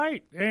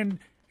Right, and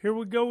here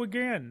we go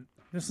again.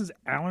 This is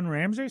Alan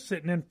Ramsey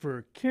sitting in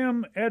for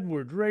Kim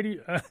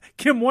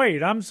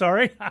Wade, I'm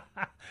sorry.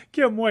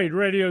 Kim Wade,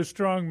 Radio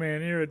Strongman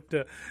here at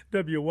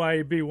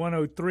WYAB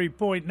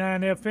 103.9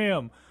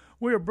 FM.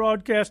 We are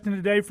broadcasting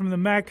today from the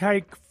Mac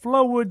Haik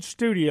Flowood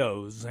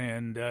Studios,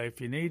 and if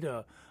you need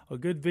a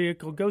good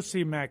vehicle, go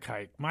see Mac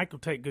Haik. Mac will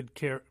take good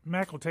care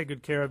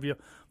of you.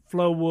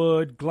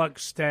 Flowood,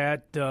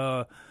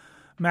 Gluckstadt,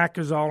 Mac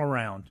is all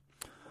around.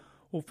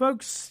 Well,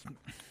 folks,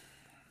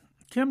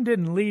 Kim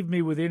didn't leave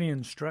me with any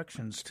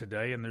instructions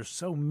today, and there's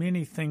so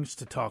many things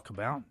to talk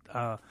about.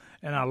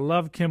 And I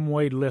love Kim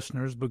Wade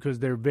listeners because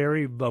they're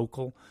very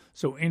vocal.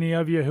 So any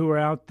of you who are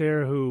out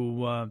there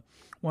who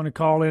want to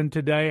call in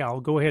today, I'll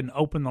go ahead and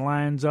open the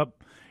lines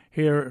up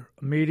here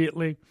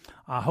immediately.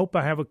 I hope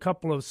I have a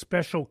couple of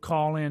special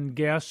call-in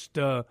guests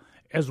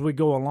as we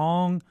go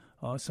along.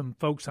 Some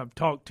folks I've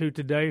talked to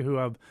today who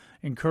I've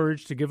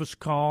encouraged to give us a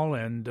call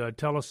and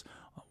tell us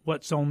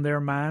what's on their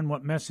mind,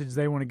 what message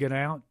they want to get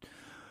out.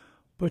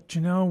 But,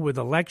 you know, with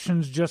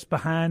elections just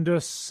behind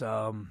us,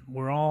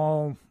 we're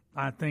all,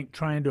 I think,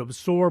 trying to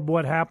absorb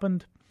what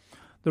happened.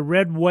 The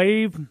red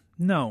wave,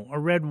 no, a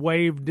red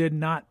wave did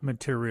not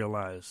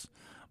materialize.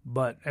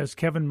 But as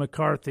Kevin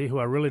McCarthy, who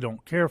I really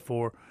don't care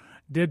for,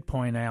 did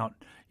point out,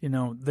 you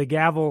know, the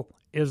gavel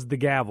is the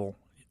gavel.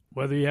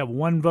 Whether you have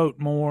one vote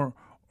more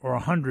or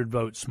 100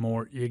 votes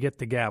more, you get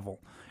the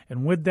gavel.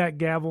 And with that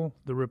gavel,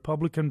 the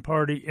Republican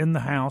Party in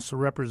the House of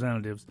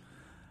Representatives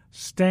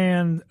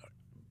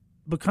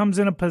becomes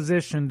in a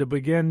position to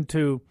begin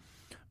to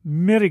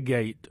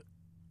mitigate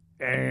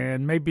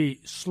and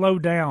maybe slow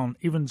down,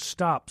 even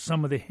stop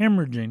some of the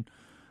hemorrhaging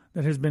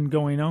that has been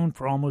going on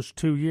for almost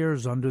 2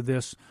 years under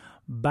this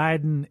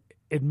Biden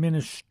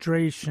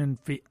administration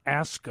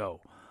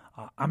fiasco.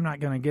 I'm not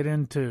going to get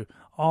into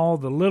all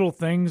the little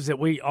things that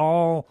we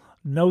all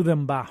know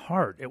them by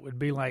heart. It would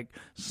be like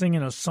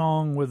singing a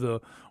song with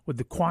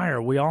the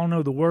choir. We all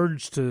know the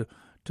words to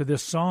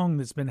this song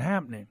that's been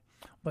happening.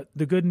 But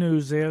the good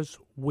news is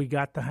we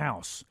got the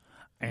House,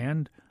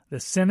 and the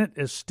Senate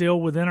is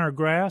still within our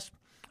grasp.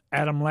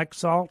 Adam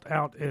Laxalt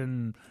out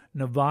in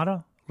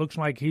Nevada looks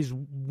like he's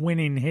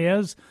winning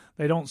his.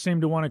 They don't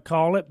seem to want to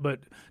call it, but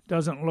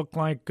doesn't look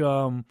like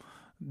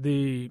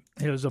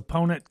his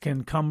opponent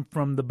can come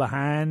from the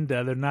behind.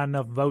 There are not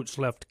enough votes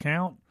left to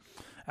count.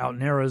 Out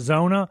in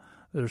Arizona,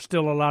 there's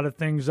still a lot of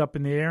things up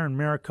in the air in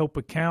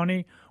Maricopa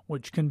County,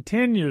 which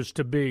continues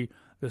to be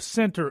the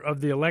center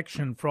of the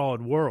election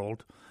fraud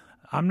world.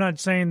 I'm not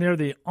saying they're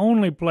the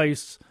only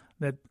place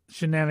that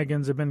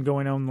shenanigans have been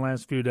going on the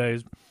last few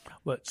days,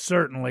 but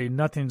certainly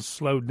nothing's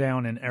slowed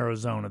down in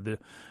Arizona.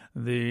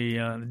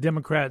 The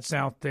Democrats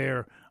out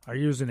there are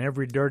using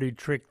every dirty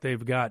trick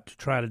they've got to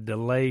try to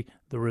delay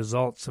the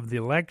results of the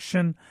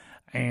election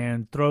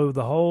and throw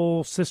the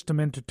whole system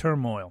into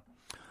turmoil.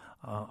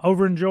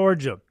 Over in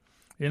Georgia,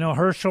 you know,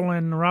 Herschel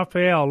and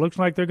Raphael, looks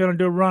like they're going to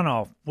do a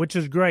runoff, which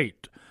is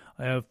great.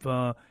 If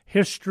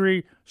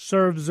history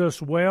serves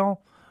us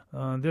well,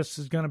 this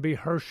is going to be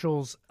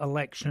Herschel's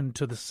election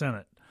to the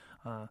Senate.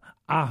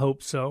 I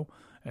hope so.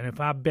 And if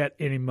I bet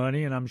any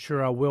money, and I'm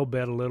sure I will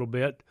bet a little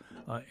bit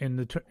in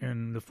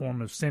the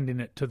form of sending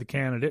it to the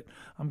candidate,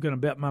 I'm going to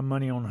bet my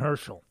money on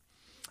Herschel.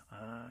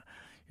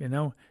 You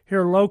know,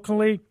 here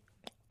locally,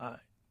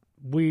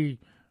 we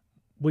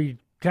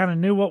kind of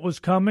knew what was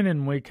coming,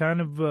 and we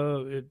kind of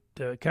it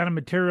kind of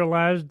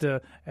materialized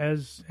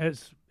as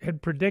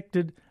had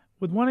predicted,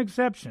 with one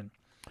exception.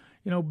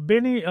 You know,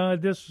 Benny,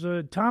 this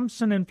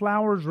Thompson and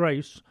Flowers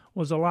race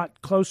was a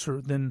lot closer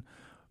than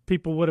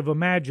people would have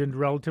imagined,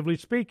 relatively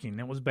speaking.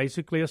 It was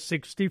basically a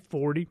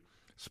 60-40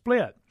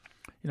 split.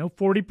 You know,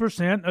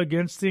 40%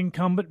 against the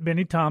incumbent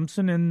Benny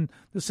Thompson in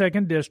the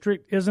 2nd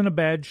District isn't a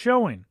bad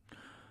showing.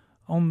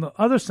 On the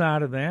other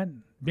side of that,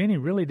 Benny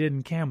really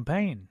didn't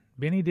campaign.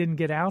 Benny didn't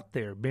get out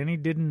there. Benny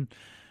didn't,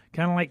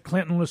 kind of like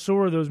Clinton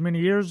LaSure those many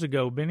years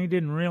ago, Benny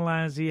didn't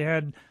realize he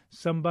had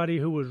somebody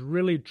who was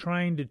really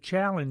trying to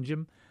challenge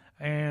him.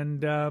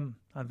 And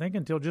I think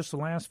until just the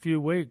last few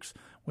weeks,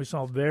 we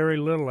saw very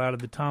little out of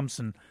the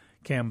Thompson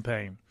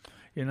campaign.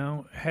 You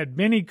know, had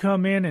Benny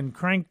come in and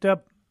cranked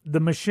up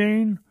the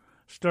machine,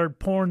 started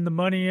pouring the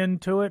money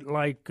into it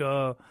like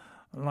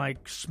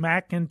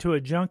smack into a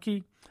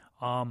junkie,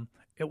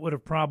 it would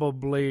have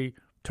probably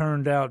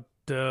turned out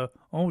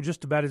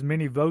just about as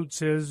many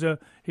votes as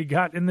he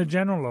got in the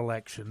general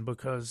election,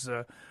 because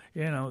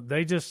you know,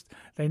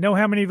 they know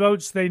how many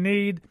votes they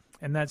need,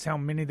 and that's how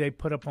many they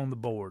put up on the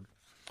board.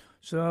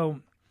 So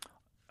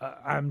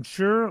I'm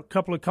sure a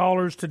couple of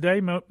callers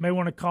today may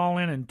want to call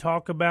in and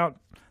talk about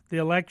the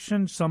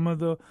election, some of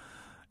the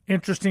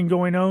interesting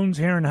going-ons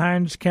here in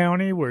Hinds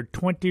County, where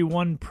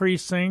 21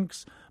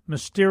 precincts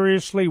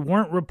mysteriously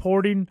weren't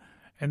reporting,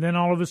 and then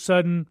all of a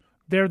sudden,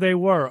 there they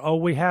were. Oh,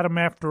 we had them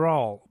after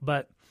all.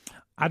 But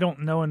I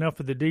don't know enough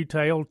of the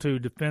detail to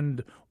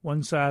defend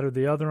one side or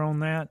the other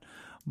on that.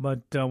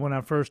 But when I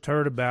first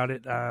heard about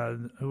it,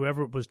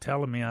 whoever was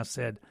telling me, I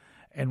said,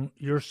 and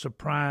you're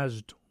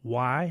surprised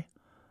why?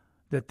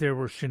 That there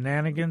were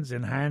shenanigans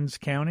in Hinds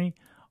County?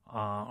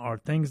 or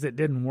things that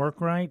didn't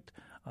work right.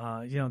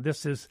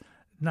 This is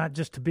not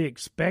just to be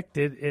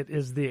expected, it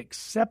is the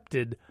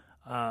accepted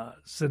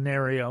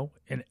scenario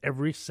in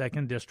every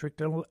second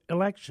district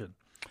election.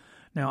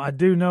 Now, I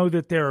do know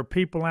that there are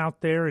people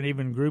out there and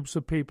even groups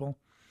of people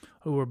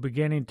who are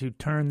beginning to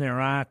turn their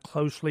eye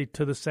closely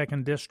to the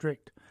second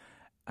district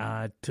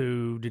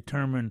to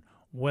determine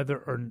whether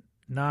or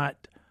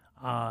not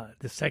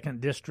the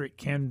second district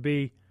can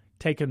be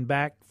taken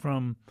back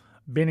from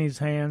Benny's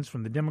hands,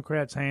 from the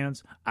Democrats'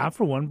 hands. I,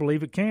 for one,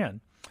 believe it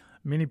can.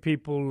 Many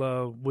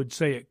people would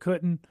say it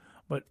couldn't,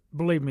 but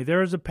believe me,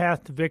 there is a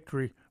path to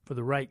victory for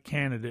the right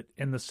candidate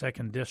in the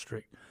second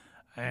district.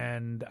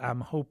 And I'm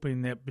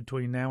hoping that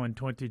between now and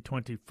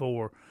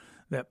 2024,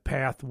 that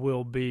path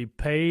will be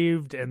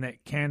paved and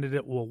that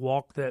candidate will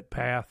walk that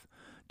path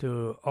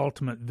to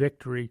ultimate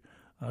victory,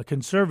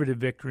 conservative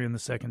victory in the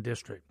second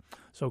district.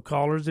 So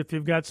callers, if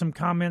you've got some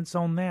comments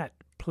on that,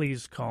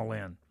 please call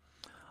in.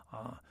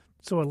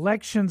 So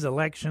elections.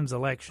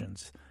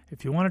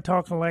 If you want to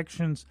talk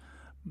elections,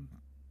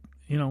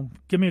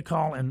 give me a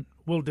call and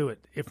we'll do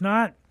it. If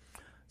not,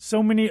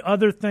 so many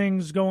other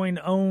things going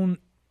on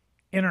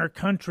in our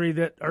country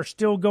that are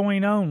still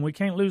going on we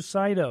can't lose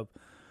sight of.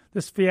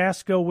 This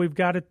fiasco we've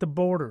got at the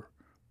border,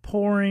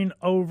 pouring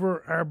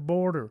over our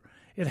border.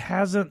 It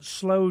hasn't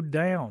slowed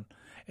down.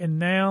 And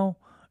now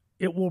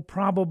it will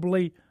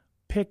probably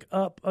pick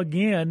up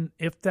again,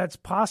 if that's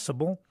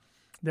possible,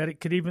 that it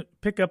could even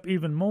pick up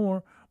even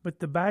more. But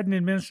the Biden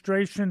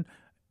administration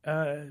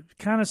kind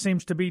of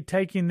seems to be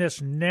taking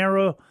this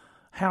narrow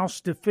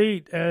House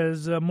defeat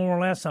as more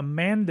or less a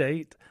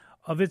mandate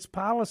of its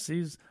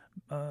policies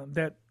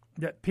that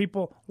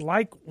people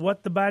like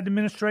what the Biden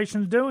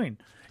administration is doing.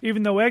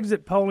 Even though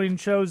exit polling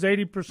shows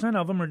 80%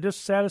 of them are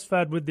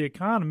dissatisfied with the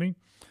economy,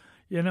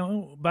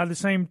 by the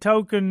same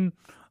token,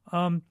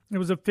 it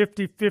was a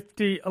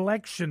 50-50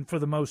 election for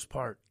the most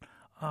part.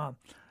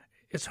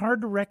 It's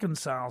hard to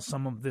reconcile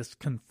some of this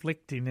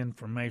conflicting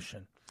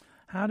information.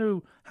 How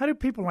do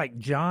people like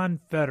John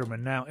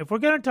Fetterman, now, if we're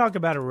going to talk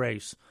about a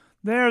race,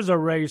 there's a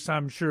race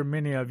I'm sure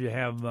many of you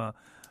have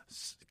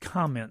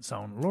comments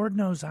on. Lord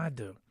knows I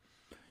do.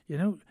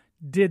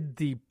 Did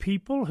the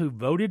people who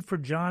voted for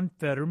John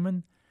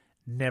Fetterman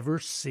never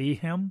see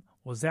him?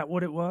 Was that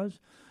what it was?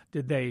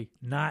 Did they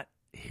not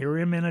hear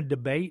him in a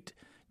debate?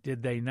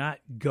 Did they not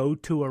go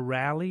to a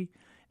rally?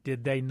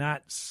 Did they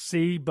not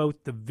see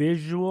both the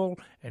visual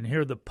and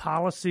hear the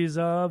policies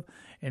of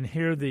and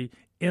hear the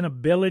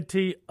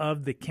inability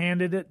of the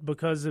candidate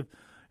because of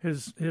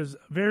his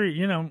very,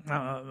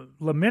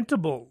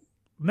 lamentable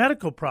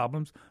medical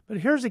problems? But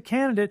here's a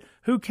candidate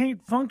who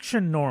can't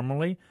function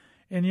normally,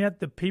 and yet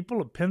the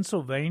people of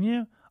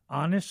Pennsylvania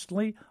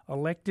honestly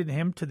elected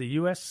him to the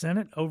U.S.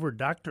 Senate over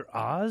Dr.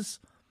 Oz.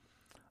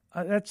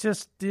 That's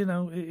just,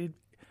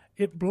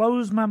 it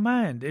blows my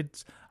mind.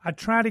 I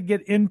try to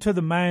get into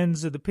the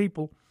minds of the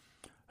people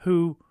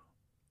who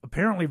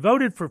apparently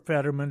voted for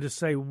Fetterman to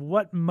say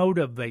what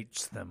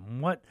motivates them.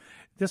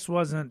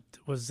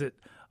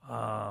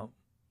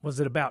 Was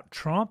it about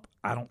Trump?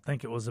 I don't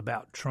think it was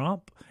about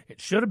Trump.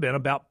 It should have been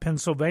about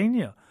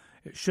Pennsylvania.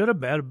 It should have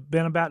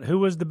been about who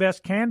was the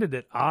best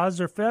candidate, Oz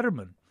or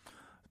Fetterman.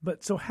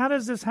 But so how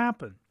does this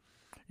happen?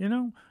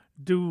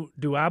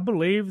 Do I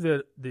believe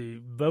that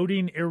the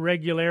voting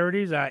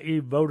irregularities, i.e.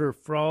 voter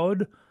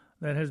fraud,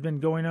 that has been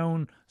going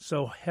on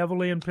so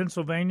heavily in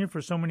Pennsylvania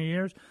for so many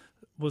years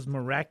was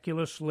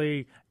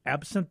miraculously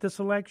absent this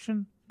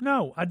election?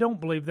 No, I don't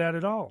believe that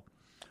at all.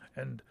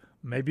 And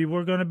maybe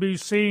we're going to be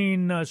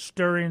seeing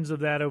stirrings of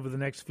that over the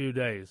next few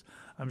days.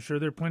 I'm sure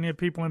there are plenty of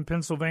people in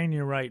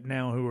Pennsylvania right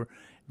now who are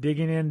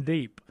digging in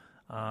deep,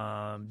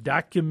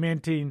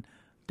 documenting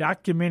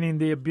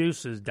the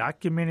abuses,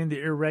 documenting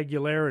the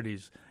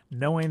irregularities,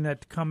 knowing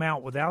that to come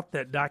out without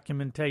that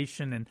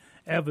documentation and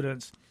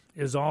evidence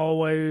is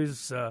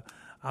always,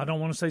 I don't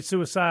want to say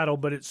suicidal,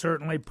 but it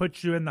certainly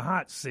puts you in the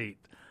hot seat.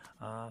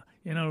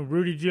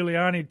 Rudy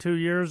Giuliani 2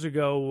 years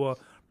ago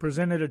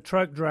presented a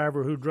truck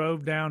driver who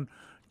drove down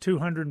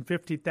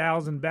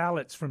 250,000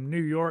 ballots from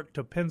New York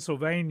to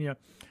Pennsylvania,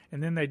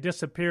 and then they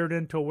disappeared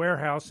into a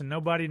warehouse, and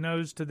nobody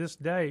knows to this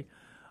day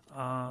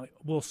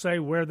will say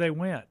where they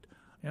went.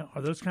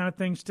 Are those kind of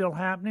things still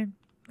happening?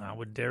 I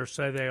would dare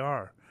say they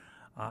are.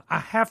 I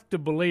have to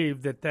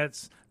believe that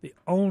that's the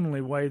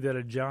only way that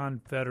a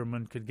John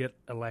Fetterman could get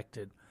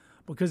elected.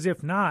 Because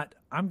if not,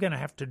 I'm going to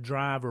have to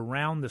drive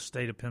around the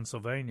state of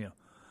Pennsylvania.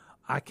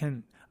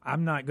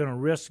 I'm not going to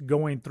risk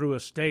going through a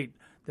state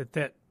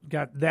that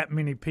got that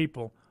many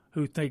people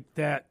who think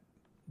that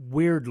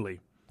weirdly,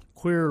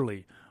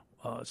 queerly,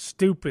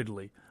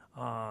 stupidly.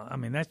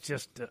 That's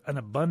just an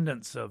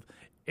abundance of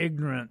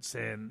ignorance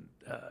and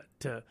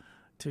to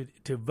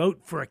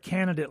vote for a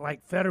candidate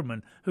like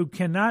Fetterman who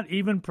cannot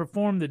even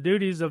perform the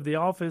duties of the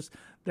office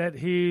that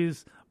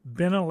he's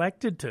been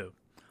elected to.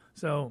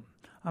 So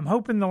I'm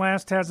hoping the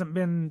last hasn't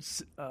been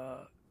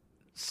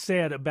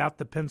said about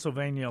the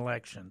Pennsylvania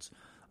elections.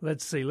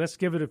 Let's see. Let's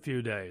give it a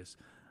few days.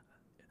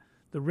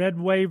 The red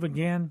wave,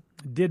 again,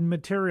 didn't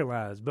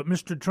materialize. But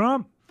Mr.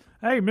 Trump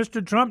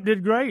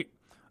did great.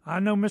 I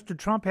know Mr.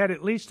 Trump had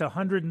at least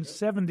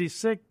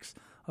 176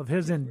 of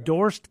his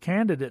endorsed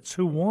candidates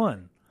who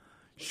won.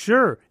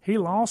 Sure, he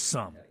lost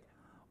some,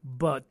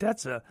 but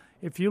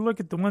if you look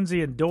at the ones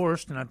he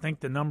endorsed, and I think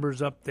the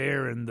number's up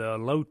there in the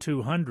low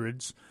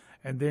 200s,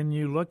 and then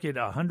you look at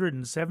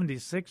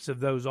 176 of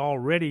those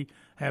already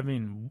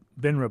having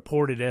been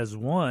reported as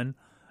won,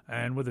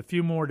 and with a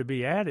few more to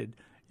be added,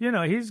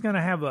 he's going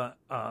to have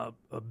a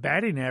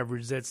batting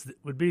average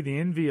would be the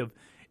envy of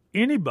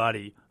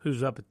anybody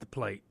who's up at the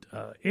plate,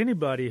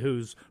 anybody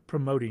who's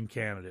promoting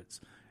candidates.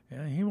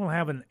 He will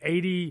have an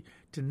 80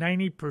 to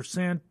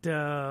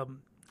 90%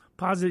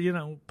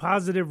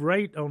 positive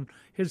rate on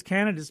his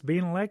candidates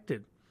being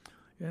elected.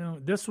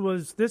 This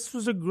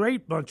was a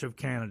great bunch of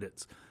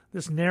candidates.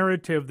 This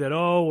narrative that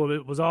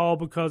it was all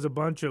because a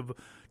bunch of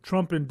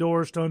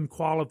Trump-endorsed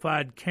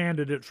unqualified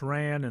candidates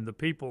ran and the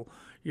people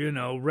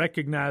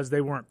recognized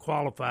they weren't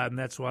qualified and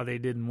that's why they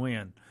didn't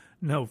win.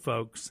 No,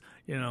 folks.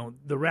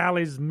 The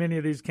rallies many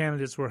of these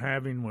candidates were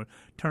having were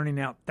turning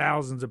out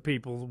thousands of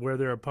people where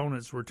their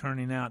opponents were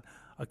turning out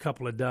a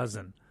couple of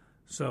dozen.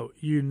 So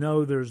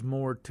there's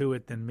more to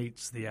it than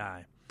meets the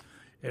eye.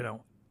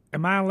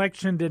 Am I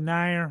election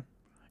denier?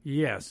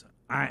 Yes,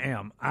 I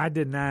am. I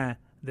deny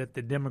that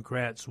the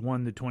Democrats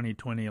won the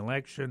 2020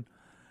 election,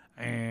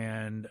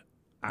 and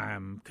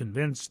I'm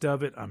convinced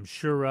of it. I'm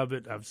sure of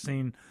it. I've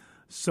seen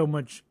so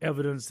much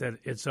evidence that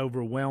it's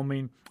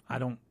overwhelming. I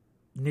don't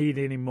need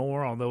any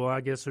more, although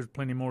I guess there's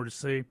plenty more to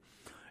see.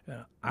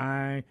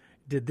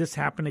 Did this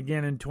happen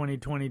again in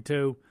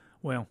 2022?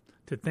 Well,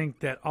 to think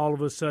that all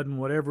of a sudden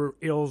whatever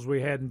ills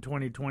we had in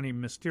 2020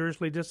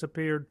 mysteriously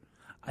disappeared,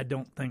 I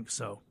don't think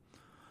so.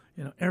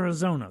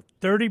 Arizona,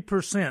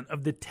 30%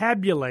 of the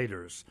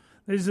tabulators,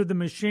 these are the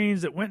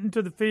machines that went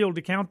into the field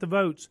to count the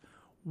votes,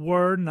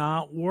 were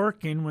not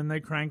working when they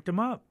cranked them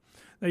up.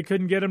 They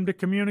couldn't get them to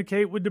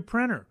communicate with the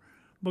printer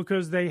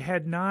because they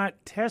had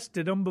not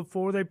tested them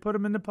before they put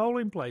them in the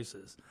polling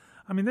places.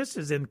 I mean, this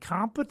is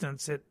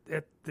incompetence at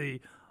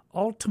the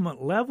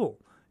ultimate level.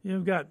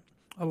 You've got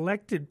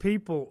elected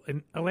people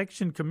in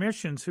election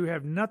commissions who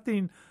have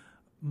nothing.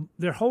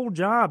 Their whole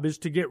job is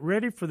to get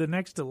ready for the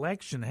next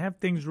election, have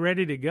things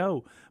ready to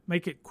go,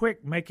 make it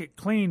quick, make it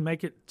clean,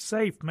 make it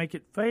safe, make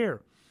it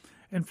fair.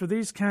 And for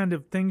these kind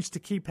of things to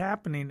keep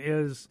happening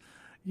is,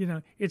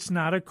 it's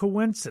not a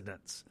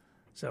coincidence.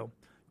 So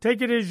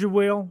take it as you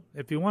will.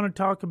 If you want to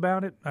talk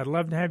about it, I'd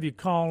love to have you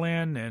call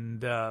in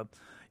and,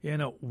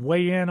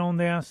 weigh in on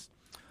this.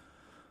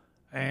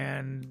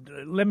 And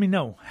let me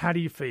know, how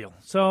do you feel?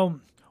 So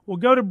we'll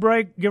go to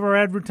break, give our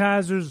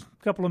advertisers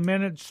a couple of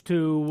minutes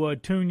to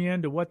tune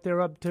in to what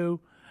they're up to,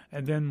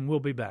 and then we'll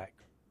be back.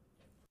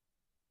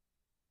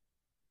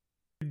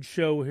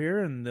 Show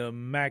here in the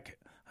Mac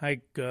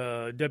Hike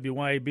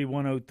WYAB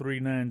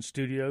 1039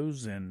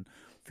 studios in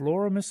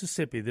Flora,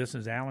 Mississippi. This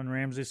is Alan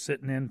Ramsey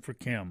sitting in for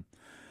Kim.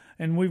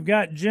 And we've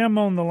got Jim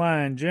on the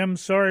line. Jim,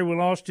 sorry we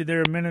lost you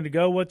there a minute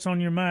ago. What's on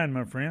your mind,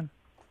 my friend?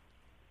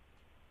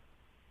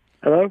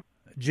 Hello?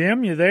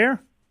 Jim, you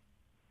there?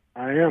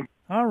 I am.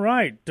 All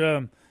right.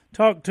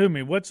 Talk to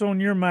me. What's on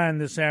your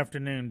mind this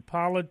afternoon?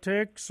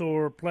 Politics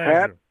or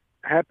pleasure?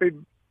 Happy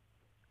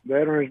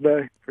Veterans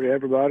Day for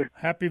everybody.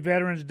 Happy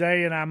Veterans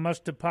Day, and I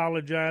must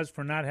apologize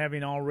for not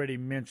having already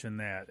mentioned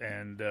that.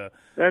 And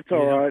that's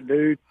all right,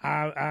 dude.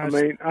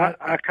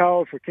 I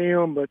called for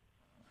Kim, but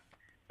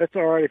that's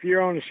all right. If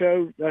you're on the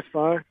show, that's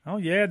fine. Oh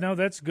yeah, no,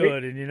 that's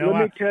good. And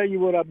let me tell you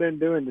what I've been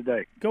doing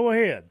today. Go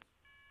ahead.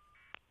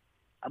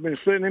 I've been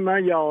sitting in my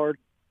yard.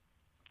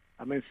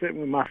 I've been sitting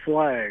with my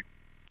flag,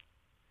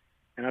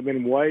 and I've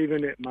been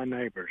waving at my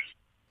neighbors.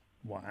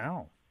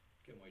 Wow.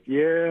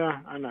 Yeah,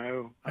 I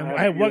know.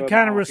 And what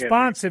kind of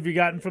response have you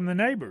gotten from the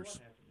neighbors?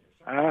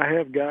 I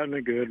have gotten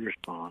a good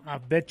response. I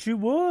bet you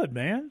would,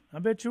 man. I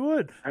bet you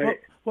would. Hey,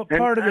 what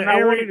part of the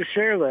area? I wanted to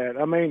share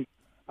that. I mean,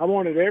 I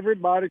wanted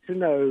everybody to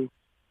know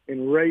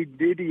in Ray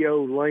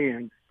Didio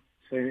land,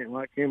 saying it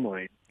like Kim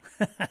Wade,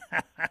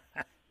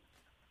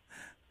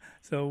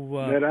 so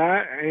that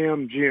I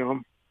am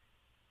Jim,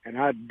 and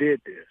I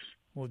did this.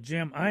 Well,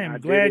 Jim, I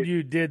am glad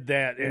you did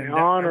that, and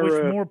I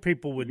wish more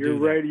people would do that. Your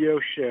radio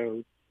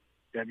show,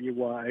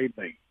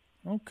 WYAB.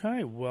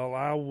 Okay, well,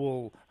 I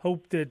will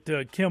hope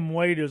that Kim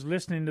Wade is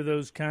listening to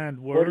those kind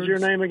words. What is your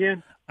name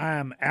again?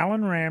 I'm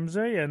Alan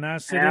Ramsey, and I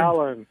sit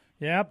Alan.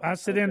 I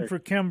sit in for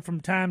Kim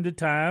from time to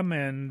time,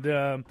 and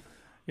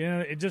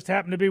it just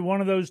happened to be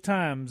one of those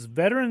times.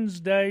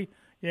 Veterans Day,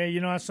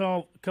 I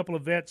saw a couple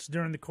of vets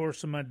during the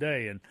course of my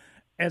day, and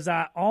as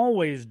I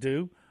always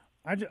do,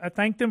 I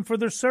thank them for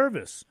their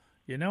service.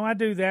 I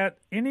do that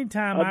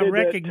anytime I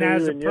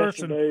recognize a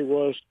person. Yesterday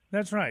was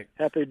that's right.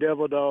 Happy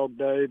Devil Dog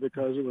Day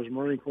because it was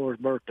Marine Corps'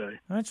 birthday.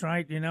 That's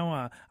right.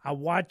 I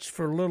watch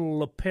for little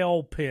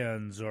lapel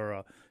pins or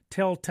a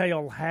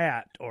telltale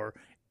hat or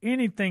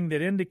anything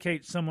that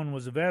indicates someone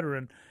was a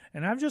veteran.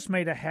 And I've just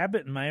made a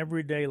habit in my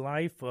everyday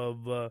life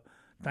of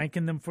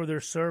thanking them for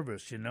their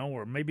service,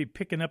 or maybe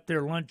picking up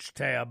their lunch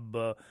tab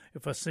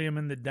if I see them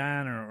in the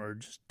diner or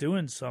just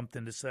doing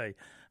something to say,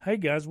 hey,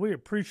 guys, we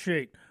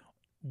appreciate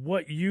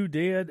what you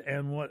did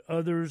and what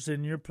others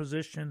in your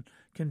position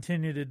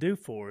continue to do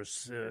for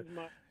us.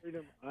 My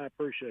freedom. I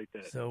appreciate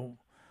that.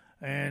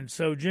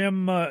 So,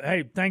 Jim,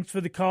 hey, thanks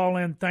for the call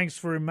in. Thanks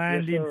for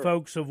reminding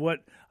folks of what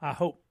I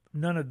hope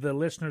none of the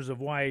listeners of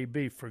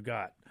YAB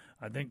forgot.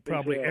 I think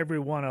probably every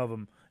one of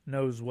them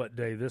knows what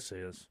day this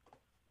is.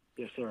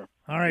 Yes, sir.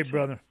 All right,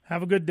 brother.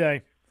 Have a good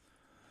day.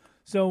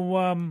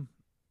 So,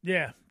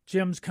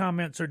 Jim's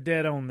comments are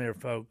dead on there,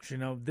 folks. You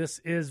know, this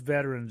is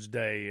Veterans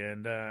Day,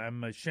 and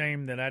I'm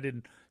ashamed that I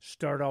didn't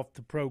start off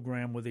the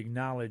program with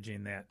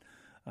acknowledging that.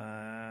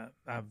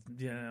 I've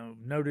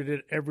noted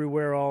it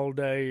everywhere all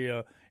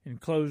day, in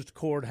closed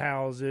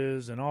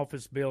courthouses and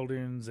office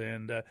buildings,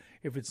 and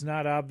if it's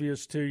not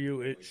obvious to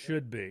you, it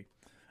should be.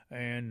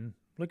 And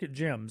look at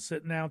Jim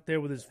sitting out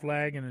there with his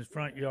flag in his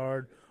front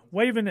yard,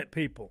 waving at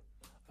people,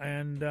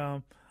 and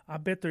I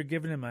bet they're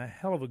giving him a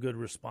hell of a good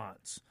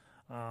response.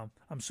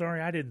 I'm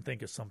sorry I didn't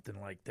think of something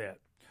like that.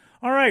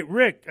 All right,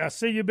 Rick, I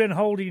see you've been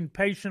holding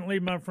patiently,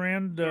 my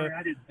friend. Sorry,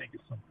 I didn't think of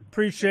something.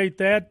 Appreciate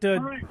that.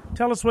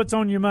 Tell us what's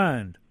on your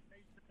mind.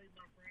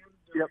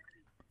 Yep.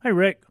 Hey,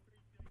 Rick.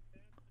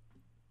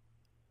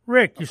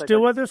 Rick, you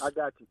still with us? I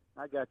got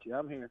you.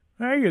 I'm here.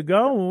 There you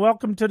go.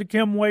 Welcome to the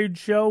Kim Wade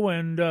Show,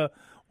 and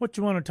what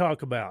you want to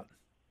talk about?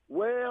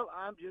 Well,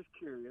 I'm just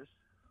curious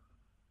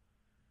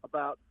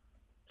about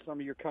some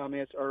of your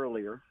comments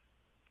earlier.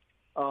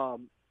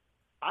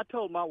 I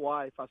told my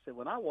wife, I said,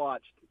 when I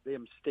watched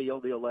them steal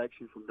the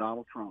election from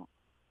Donald Trump,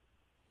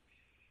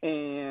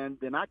 and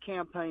then I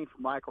campaigned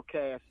for Michael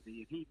Cassidy,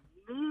 and he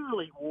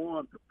nearly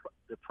won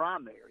the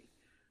primary.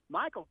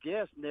 Michael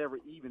Guest never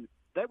even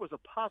 – there was a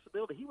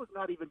possibility he was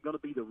not even going to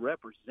be the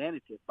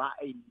representative by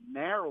a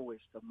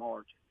narrowest of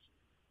margins.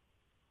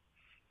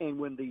 And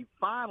when the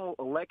final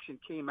election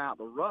came out,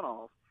 the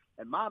runoff,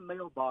 and my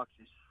mailbox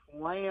is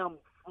slammed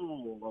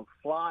full of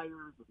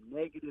flyers of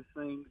negative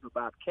things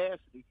about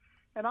Cassidy,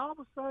 and all of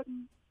a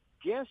sudden,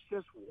 Guest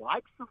just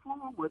wipes the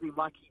floor with him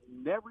like he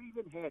never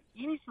even had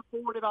any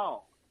support at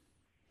all.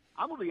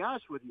 I'm going to be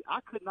honest with you. I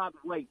could not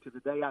wait to the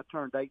day I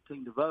turned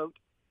 18 to vote.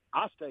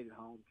 I stayed at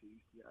home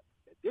Tuesday.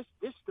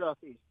 This stuff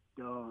is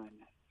done.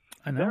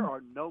 I know. There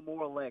are no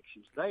more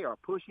elections. They are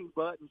pushing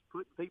buttons,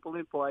 putting people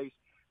in place.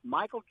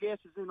 Michael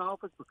Guest is in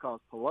office because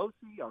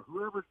Pelosi or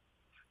whoever's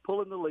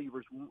pulling the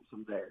levers wants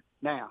them there.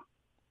 Now,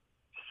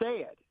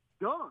 said,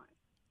 done.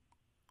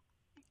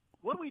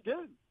 What do we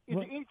do? Is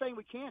there anything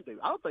we can do?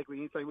 I don't think there's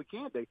anything we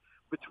can do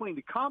between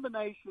the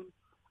combination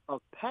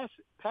of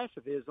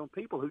pacifism,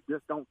 people who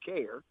just don't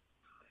care,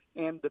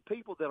 and the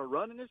people that are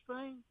running this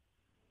thing.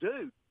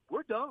 Dude,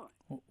 we're done.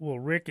 Well,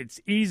 Rick, it's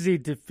easy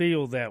to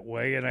feel that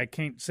way, and I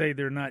can't say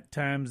there are not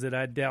times that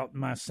I doubt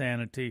my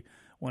sanity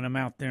when I'm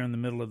out there in the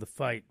middle of the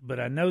fight. But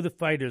I know the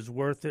fight is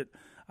worth it.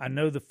 I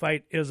know the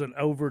fight isn't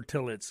over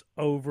till it's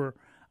over.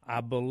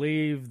 I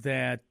believe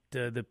that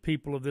the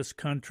people of this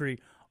country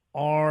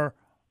are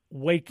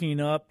waking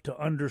up to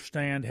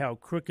understand how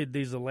crooked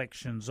these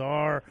elections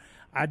are.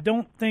 I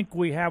don't think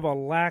we have a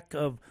lack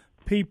of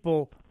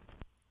people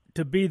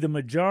to be the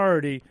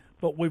majority,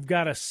 but we've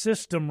got a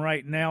system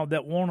right now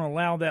that won't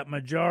allow that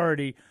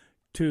majority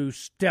to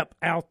step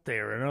out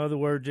there. In other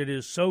words, it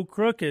is so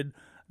crooked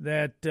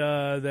that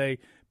they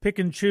pick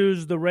and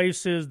choose the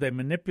races, they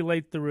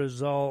manipulate the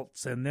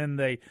results, and then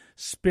they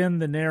spin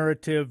the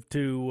narrative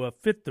to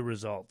fit the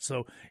results.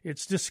 So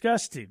it's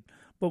disgusting.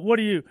 But what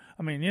do you,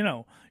 I mean, you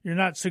know, you're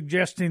not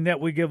suggesting that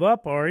we give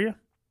up, are you?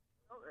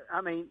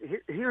 I mean,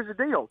 here's the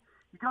deal.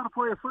 You got to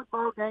play a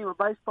football game, a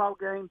baseball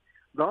game.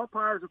 The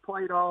umpires are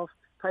paid off,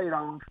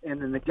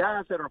 and then the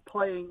guys that are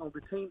playing on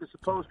the team that's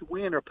supposed to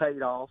win are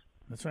paid off.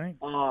 That's right.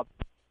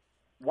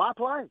 Why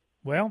play?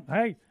 Well,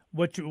 hey,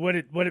 what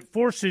it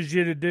forces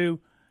you to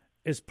do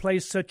is play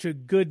such a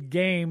good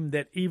game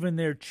that even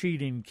their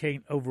cheating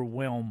can't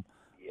overwhelm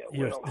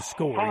the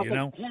score. You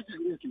know. Here's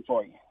the looking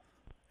for you.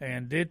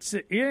 And it's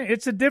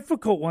a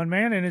difficult one,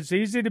 man, and it's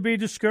easy to be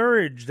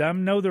discouraged. I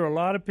know there are a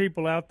lot of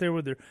people out there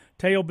with their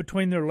tail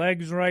between their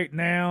legs right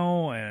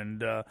now,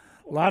 and a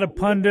lot of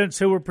pundits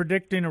who are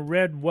predicting a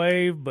red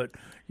wave. But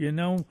you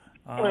know,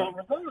 well,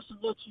 regardless of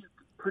what you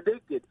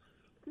predicted,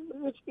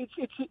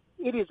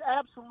 it is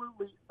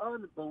absolutely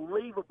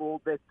unbelievable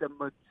that the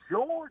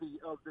majority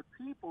of the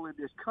people in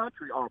this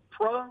country are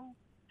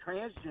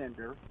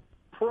pro-transgender,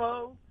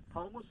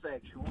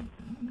 pro-homosexual,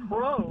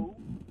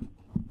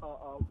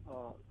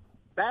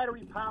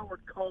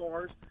 battery-powered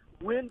cars,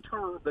 wind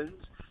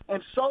turbines,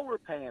 and solar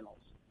panels,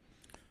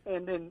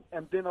 and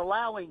then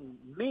allowing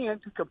men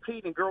to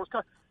compete in girls'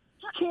 cars.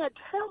 You can't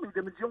tell me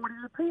the majority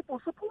of the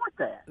people support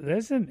that.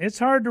 Listen, it's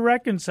hard to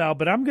reconcile,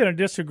 but I'm going to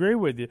disagree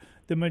with you.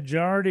 The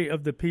majority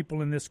of the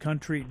people in this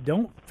country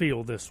don't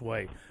feel this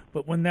way.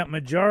 But when that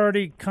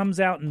majority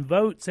comes out and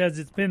votes, as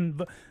it's been,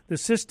 the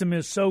system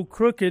is so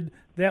crooked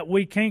that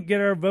we can't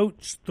get our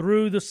votes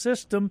through the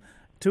system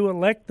to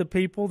elect the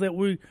people that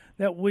we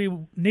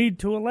need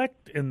to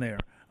elect in there.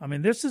 I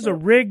mean, this is a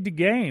rigged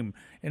game,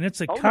 and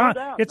it's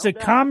a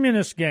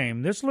communist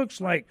game. This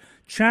looks like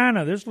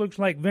China. This looks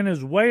like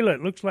Venezuela.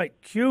 It looks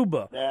like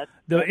Cuba.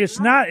 It's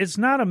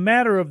not a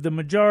matter of the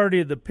majority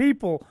of the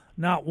people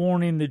not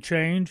wanting the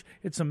change.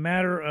 It's a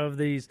matter of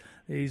these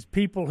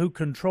people who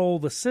control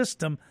the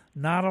system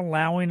not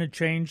allowing a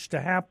change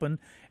to happen,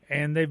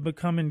 and they've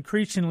become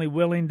increasingly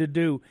willing to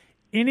do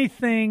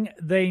anything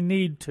they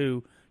need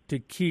to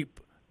keep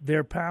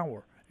their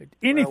power.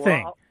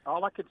 Anything. Well,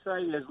 all I can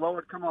say is,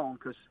 Lord, come on,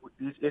 because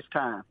it's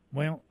time.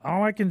 Well,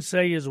 all I can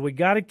say is we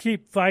got to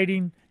keep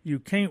fighting. You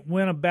can't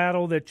win a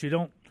battle that you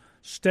don't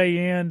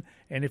stay in,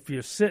 and if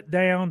you sit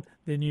down,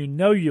 then you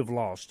know you've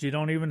lost. You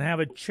don't even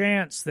have a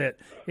chance that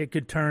it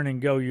could turn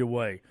and go your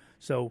way.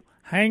 So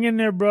hang in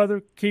there,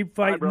 brother. Keep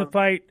fighting the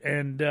fight,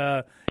 and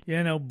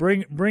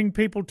bring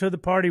people to the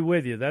party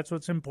with you. That's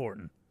what's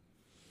important.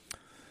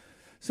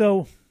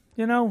 So,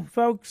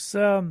 folks,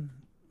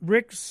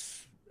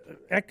 Rick's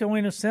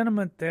echoing a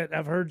sentiment that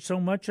I've heard so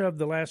much of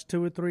the last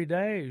 2 or 3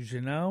 days,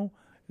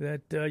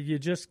 that you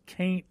just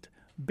can't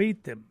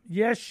beat them.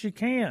 Yes, you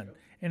can,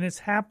 and it's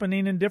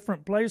happening in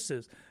different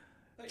places.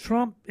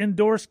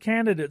 Trump-endorsed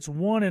candidates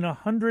won in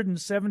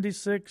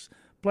 176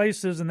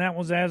 places, and that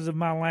was as of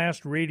my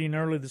last reading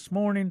early this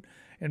morning,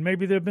 and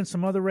maybe there have been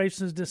some other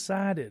races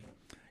decided.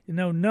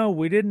 No,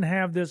 we didn't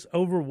have this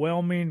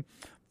overwhelming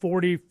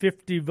 40,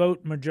 50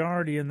 vote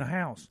majority in the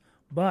House,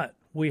 but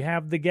we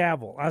have the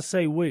gavel. I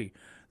say we.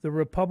 The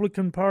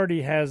Republican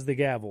Party has the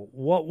gavel.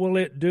 What will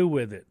it do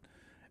with it?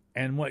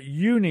 And what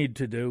you need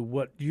to do,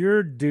 what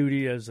your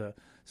duty as a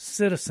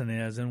citizen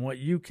is, and what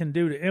you can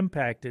do to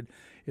impact it,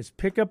 is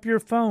pick up your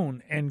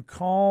phone and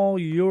call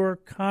your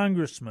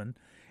congressman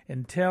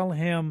and tell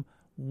him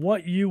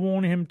what you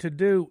want him to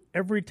do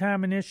every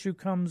time an issue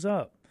comes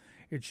up.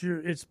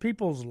 It's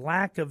people's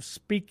lack of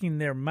speaking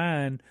their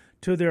mind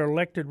to their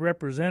elected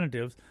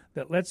representatives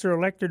that lets their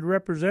elected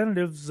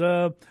representatives,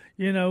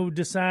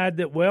 decide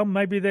that, well,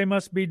 maybe they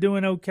must be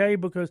doing okay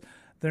because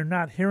they're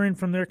not hearing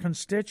from their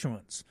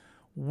constituents.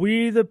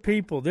 We, the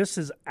people, this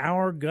is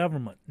our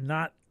government,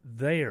 not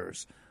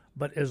theirs.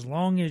 But as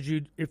long as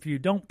if you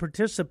don't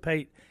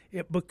participate,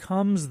 it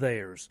becomes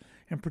theirs.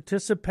 And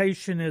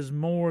participation is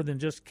more than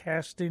just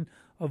casting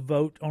a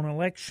vote on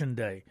Election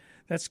Day.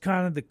 That's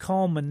kind of the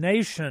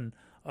culmination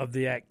of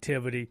the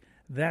activity.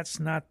 That's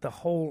not the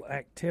whole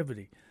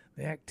activity.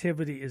 The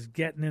activity is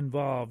getting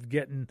involved,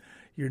 getting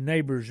your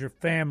neighbors, your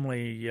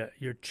family,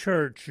 your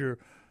church, your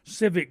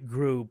civic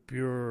group,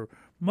 your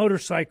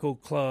motorcycle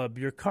club,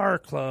 your car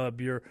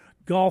club, your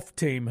golf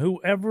team,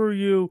 whoever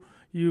you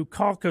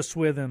caucus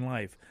with in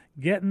life,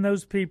 getting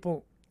those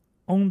people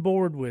on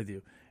board with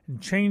you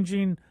and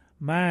changing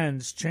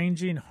minds,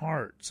 changing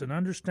hearts, and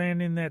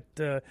understanding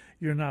that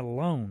you're not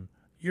alone.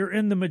 You're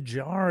in the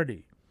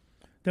majority.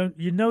 Don't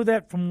you know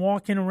that from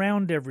walking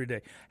around every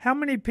day? How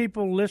many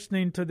people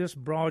listening to this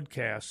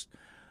broadcast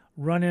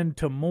run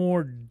into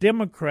more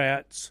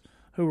Democrats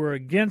who are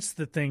against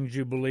the things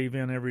you believe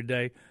in every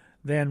day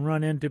than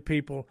run into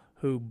people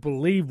who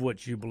believe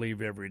what you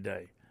believe every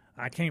day?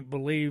 I can't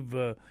believe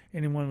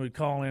anyone would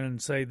call in and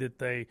say that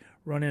they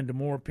run into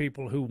more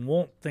people who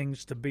want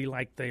things to be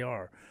like they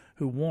are,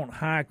 who want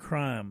high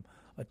crime,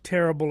 a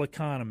terrible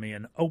economy,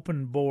 an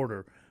open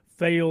border,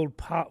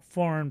 failed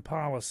foreign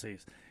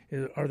policies.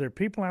 Are there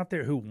people out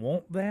there who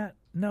want that?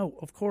 No,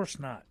 of course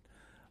not.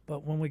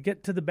 But when we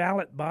get to the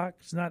ballot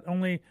box, not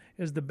only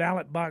is the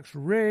ballot box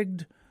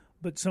rigged,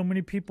 but so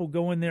many people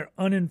go in there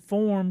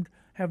uninformed,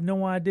 have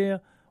no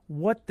idea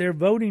what they're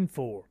voting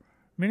for.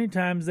 Many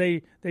times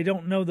they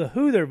don't know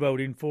who they're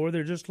voting for.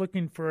 They're just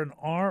looking for an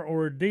R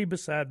or a D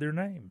beside their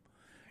name.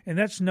 And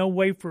that's no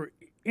way for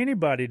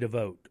anybody to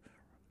vote,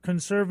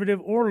 conservative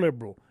or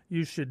liberal.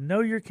 You should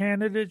know your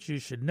candidates, you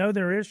should know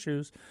their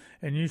issues,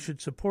 and you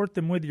should support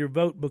them with your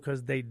vote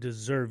because they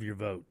deserve your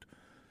vote.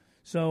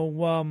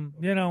 So,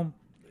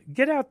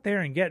 get out there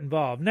and get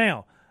involved.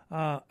 Now,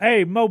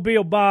 hey,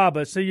 Mobile Bob,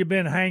 I see you've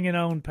been hanging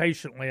on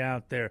patiently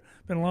out there.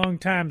 Been a long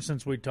time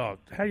since we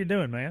talked. How you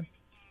doing, man?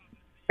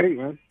 Hey,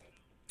 man.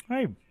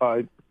 Hey.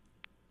 I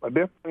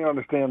definitely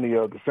understand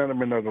the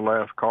sentiment of the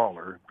last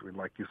caller.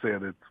 Like you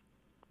said, a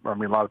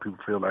lot of people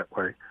feel that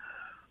way.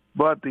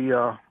 But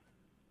the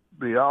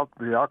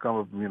outcome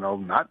of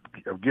not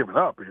of giving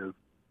up is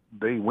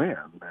they win,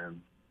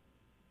 and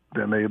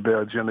then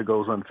their agenda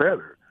goes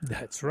unfettered.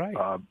 That's right.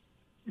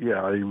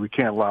 We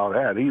can't allow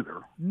that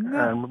either.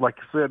 No. And like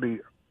you said,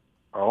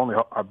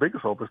 our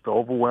biggest hope is to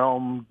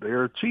overwhelm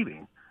their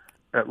cheating.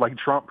 Like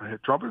Trump has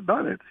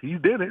done it. He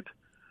did it.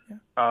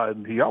 Yeah.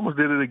 And he almost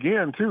did it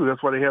again too.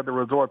 That's why they had to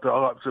resort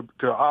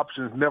to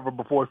options never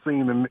before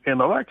seen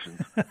in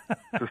elections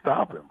to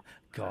stop him.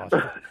 Gosh.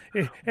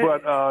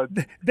 But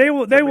they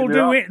will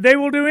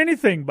do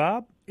anything,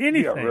 Bob.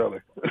 Anything. Yeah,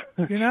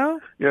 really.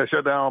 Yeah,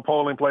 shut down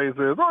polling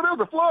places. Oh, there's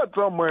a flood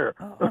somewhere.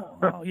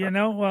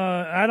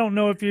 I don't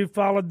know if you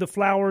followed the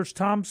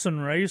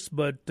Flowers-Thompson race,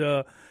 but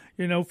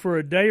for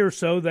a day or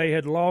so they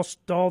had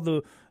lost all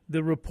the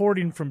the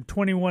reporting from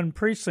 21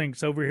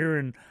 precincts over here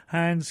in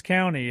Hinds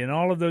County, and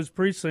all of those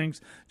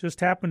precincts just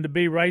happened to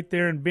be right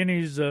there in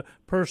Benny's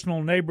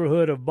personal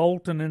neighborhood of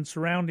Bolton and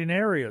surrounding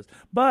areas.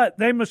 But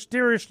they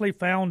mysteriously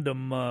found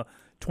them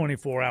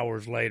 24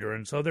 hours later,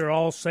 and so they're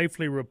all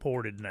safely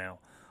reported now.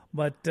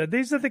 But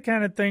these are the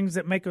kind of things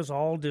that make us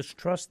all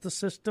distrust the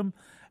system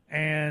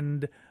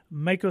and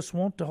make us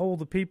want to hold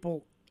the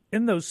people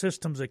in those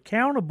systems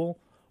accountable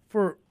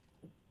for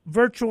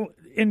virtual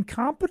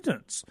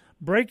incompetence,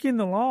 breaking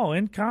the law,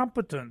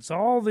 incompetence,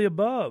 all the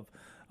above.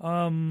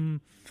 And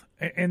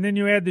then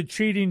you add the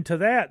cheating to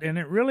that, and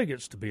it really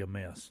gets to be a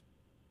mess.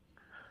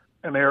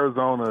 And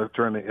Arizona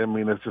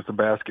it's just a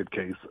basket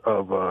case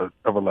of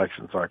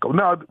election cycle.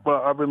 Now,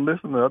 but I've been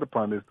listening to other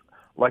pundits.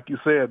 Like you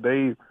said,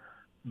 they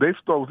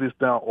slowed this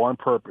down on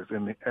purpose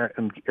in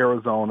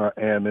Arizona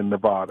and in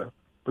Nevada,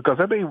 because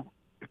they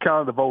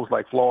counted the votes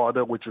like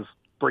Florida, which is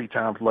 3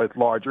 times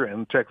larger,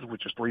 and Texas,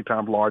 which is 3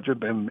 times larger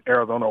than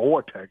Arizona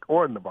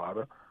or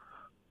Nevada.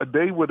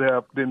 They would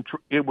have been.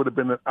 It would have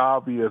been an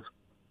obvious.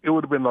 It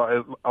would have been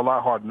a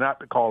lot harder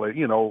not to call it,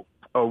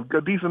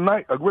 a decent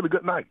night, a really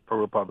good night for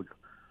Republicans,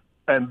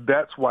 and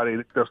that's why they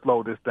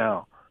slowed this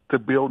down to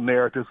build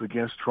narratives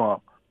against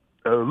Trump.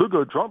 Look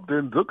at Trump.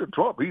 Then look at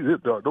Trump.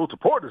 Those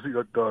supporters,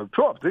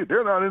 Trump,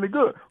 they're not any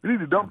good. We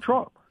need to dump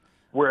Trump.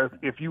 Whereas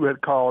if you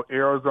had called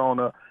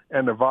Arizona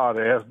and Nevada,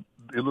 as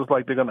it looks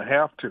like they're going to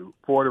have to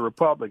for the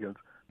Republicans,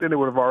 then they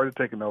would have already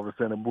taken over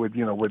the Senate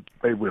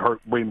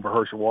waiting for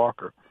Herschel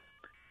Walker,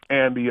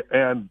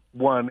 and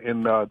one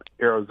in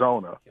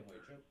Arizona,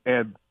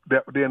 and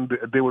then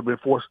they would have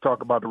been forced to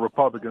talk about the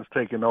Republicans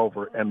taking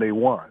over, and they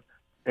won,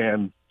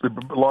 and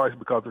largely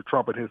because of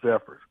Trump and his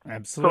efforts.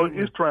 Absolutely.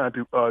 So it's trying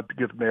to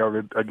get the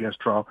narrative against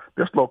Trump.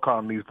 They're slow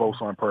counting these votes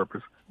on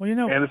purpose. Well,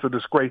 and it's a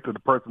disgrace to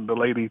the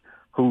lady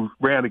who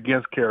ran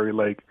against Kari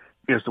Lake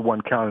is the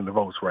one counting the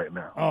votes right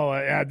now. Oh,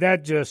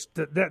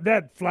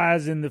 that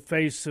flies in the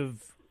face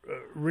of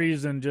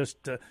reason.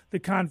 Just the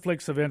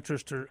conflicts of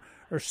interest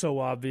are so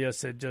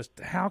obvious. It just,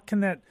 how can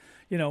that,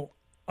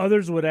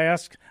 others would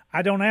ask,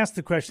 I don't ask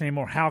the question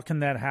anymore, how can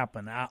that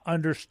happen? I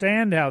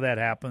understand how that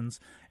happens,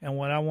 and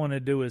what I want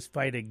to do is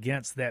fight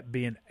against that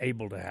being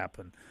able to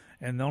happen.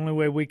 And the only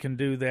way we can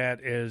do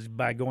that is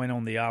by going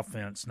on the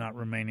offense, not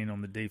remaining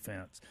on the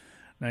defense.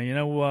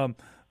 Now,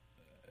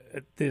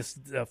 this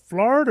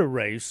Florida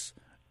race,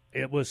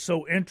 it was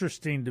so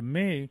interesting to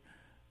me,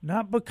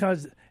 not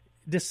because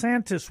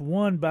DeSantis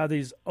won by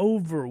these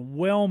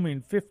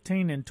overwhelming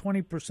 15 and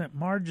 20%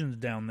 margins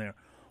down there.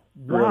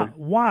 Really?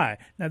 Why?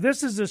 Now,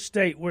 this is a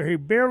state where he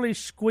barely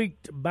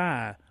squeaked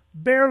by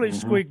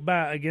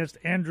against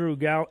Andrew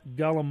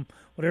Gillum,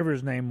 whatever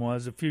his name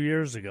was, a few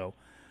years ago.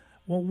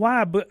 Well,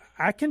 why? But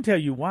I can tell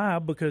you why,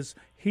 because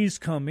he's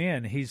come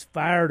in. He's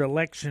fired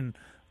election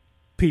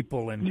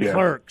people and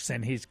clerks,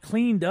 and he's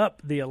cleaned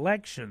up the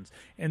elections.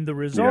 And the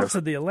results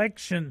of the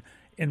election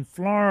in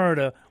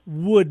Florida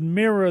would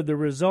mirror the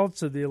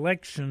results of the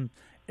election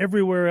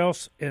everywhere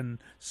else in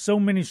so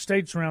many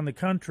states around the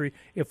country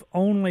if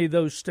only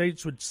those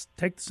states would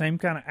take the same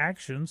kind of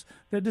actions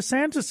that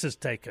DeSantis has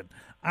taken.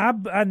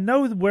 I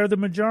know where the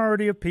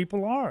majority of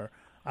people are.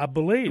 I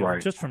believe,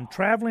 just from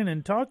traveling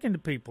and talking to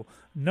people,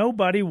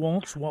 nobody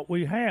wants what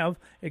we have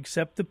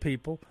except the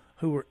people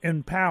who are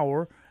in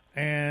power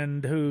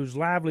and whose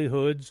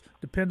livelihoods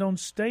depend on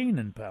staying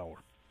in power.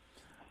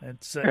 And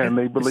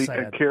they believe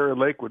that Kari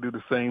Lake would do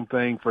the same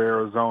thing for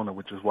Arizona,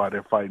 which is why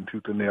they're fighting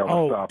tooth and nail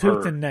to stop her.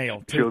 Tooth and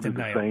nail. She'll do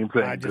the same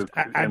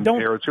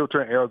thing. She'll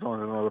turn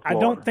Arizona into another Florida. I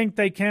don't think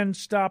they can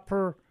stop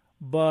her,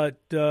 but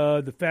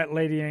the fat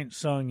lady ain't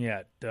sung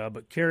yet.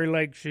 But Kari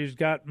Lake, she's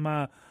got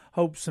my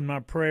hopes and my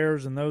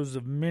prayers and those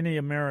of many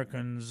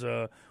Americans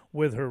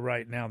with her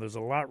right now. There's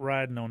a lot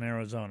riding on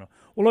Arizona.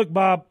 Well, look,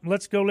 Bob,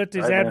 let's go let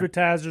these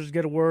advertisers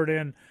get a word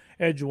in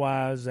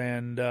edgewise,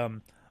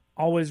 and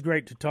always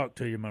great to talk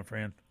to you, my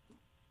friend.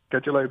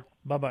 Catch you later.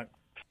 Bye-bye.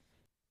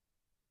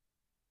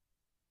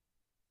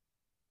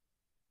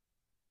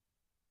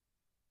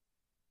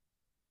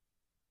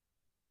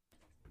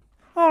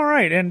 All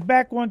right, and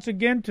back once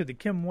again to the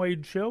Kim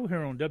Wade Show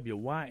here on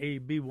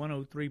WYAB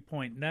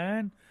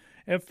 103.9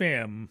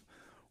 FM.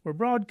 We're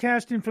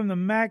broadcasting from the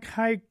Mac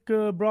Hike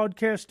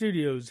Broadcast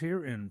Studios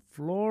here in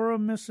Flora,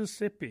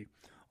 Mississippi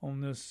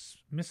on this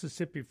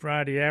Mississippi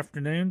Friday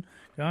afternoon.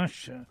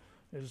 Gosh,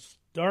 as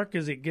dark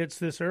as it gets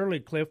this early,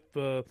 Cliff,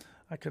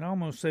 I can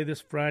almost say this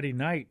Friday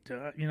night.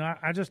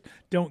 I just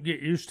don't get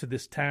used to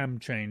this time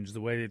change, the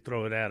way they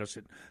throw it at us.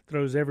 It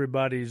throws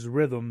everybody's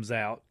rhythms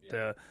out.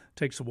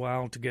 Takes a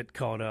while to get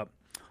caught up.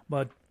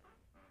 But,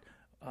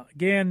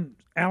 again,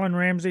 Alan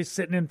Ramsey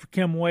sitting in for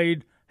Kim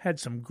Wade. Had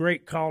some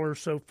great callers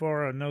so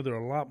far. I know there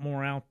are a lot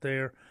more out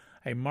there.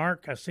 Hey,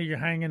 Mark, I see you're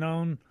hanging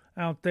on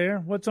out there.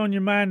 What's on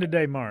your mind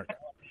today, Mark?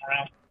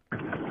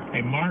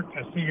 Hey, Mark,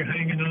 I see you're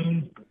hanging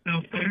on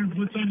out there.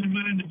 What's on your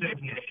mind today,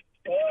 Mark?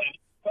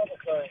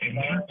 Hey,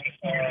 Mark, I see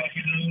you're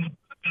hanging on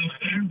out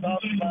there.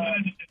 What's on your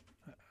mind today?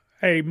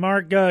 Hey,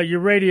 Mark, your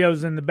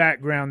radio's in the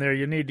background there.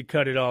 You need to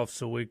cut it off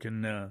so we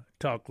can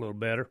talk a little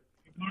better.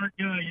 Mark,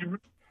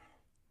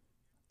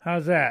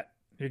 How's that?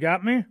 You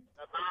got me?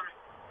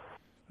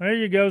 There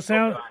you go.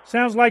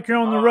 Sounds like you're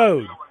on the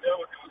road. Yeah,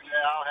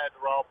 I had the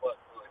wrong button.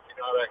 You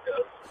know how that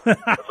goes.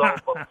 It's all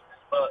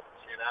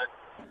buttons, you know.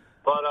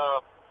 But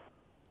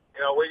you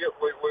know,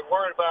 we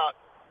worried about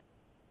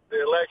the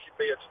election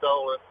being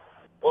stolen.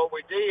 What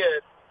we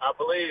did, I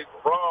believe,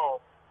 wrong.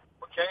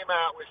 We came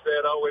out. We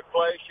said, "Oh,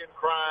 inflation,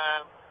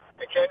 crime,"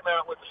 and came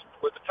out with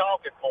the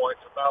talking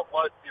points about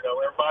what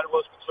everybody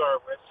was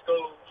concerned with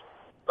schools.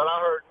 But I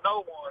heard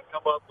no one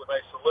come up with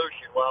a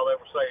solution while they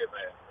were saying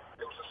that.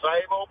 It was the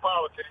same old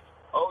politics.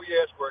 Oh,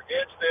 yes, we're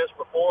against this,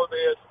 we're for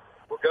this,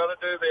 we're going to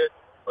do this.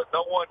 But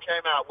no one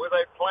came out with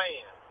a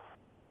plan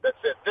that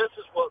said, this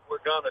is what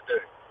we're going to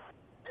do.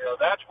 You know,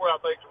 that's where I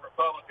think the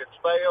Republicans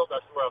failed.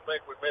 That's where I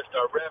think we missed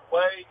our red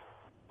wave,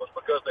 was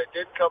because they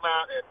didn't come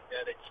out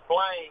and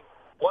explain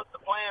what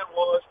the plan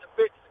was to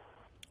fix it.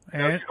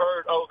 You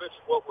heard, oh, this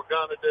is what we're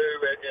going to do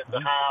in the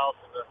House,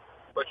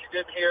 but you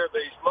didn't hear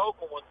these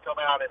local ones come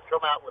out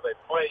with a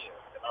plan.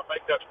 And I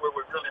think that's where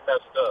we really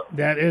messed up.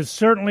 That is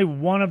certainly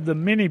one of the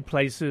many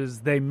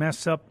places they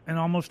mess up in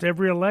almost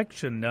every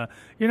election. I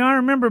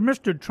remember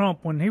Mr. Trump,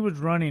 when he was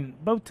running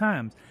both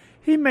times,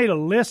 he made a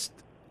list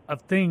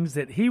of things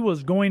that he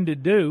was going to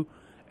do,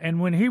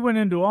 and when he went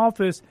into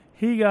office,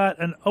 he got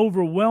an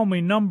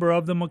overwhelming number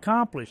of them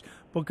accomplished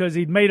because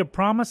he'd made a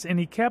promise and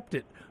he kept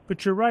it.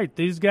 But you're right,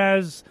 these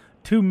guys,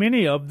 too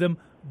many of them,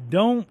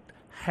 don't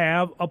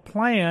have a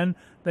plan.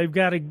 They've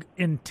got an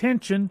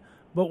intention,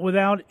 but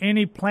without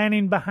any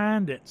planning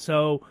behind it.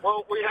 So,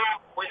 well, we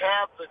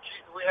have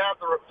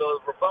the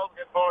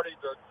Republican Party,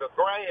 the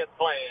grand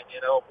plan,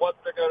 of what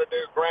they're going to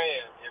do,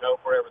 grand,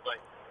 for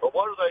everything. But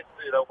what are they?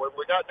 When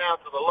we got down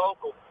to the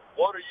local,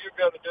 what are you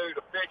going to do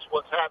to fix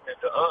what's happening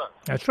to us?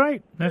 That's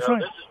right. That's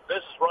right.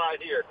 This is right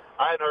here.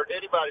 I hadn't heard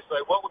anybody say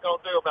what we're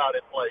going to do about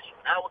inflation.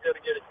 How we're going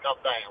to get it to come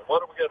down.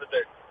 What are we going to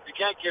do? You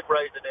can't keep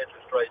raising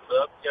interest rates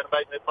up. You're going to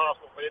make it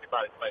impossible for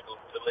anybody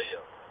to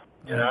live.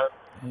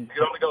 You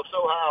can only go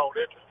so high on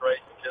interest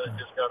rates until it's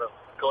just going to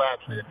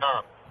collapse the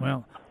economy.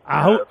 Well,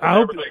 I hope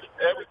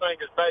everything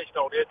is based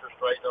on interest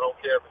rates. I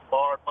don't care if it's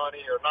borrowed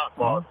money or not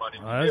borrowed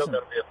money. It's still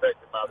going to be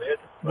affected by the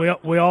interest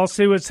rates. We all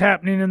see what's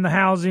happening in the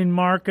housing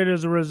market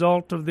as a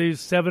result of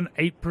these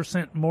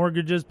 7-8%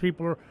 mortgages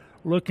people are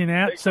looking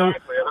at.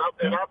 Exactly,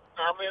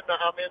 I'm in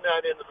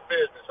that end of the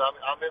business.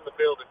 I'm in the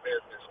building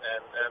business,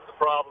 and the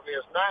problem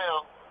is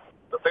now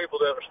the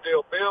people that are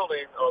still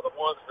building are the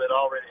ones that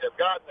already have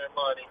gotten their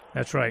money.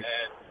 That's right.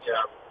 And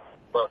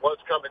but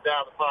what's coming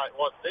down the pipe,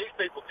 once these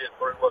people get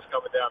through what's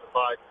coming down the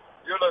pipe,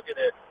 you're looking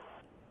at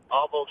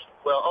almost,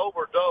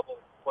 over double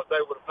what they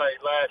would have paid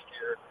last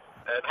year.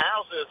 And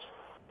houses,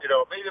 a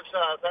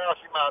medium-sized house,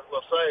 you might as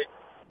well say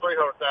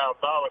 $300,000,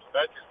 and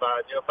that's just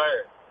buying you a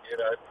pair,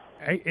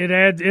 It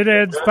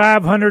adds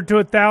 $500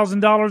 to $1,000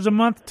 a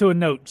month to a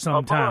note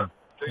sometime.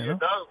 To your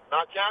note,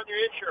 not counting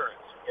your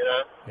insurance.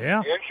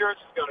 Yeah. Your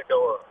insurance is going to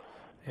go up.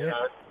 It's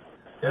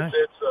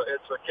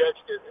a catch.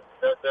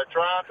 They're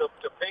trying to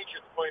pinch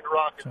it between the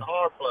rock and the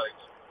hard place.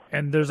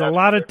 And there's a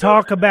lot of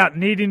talk about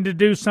needing to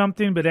do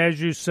something, but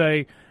as you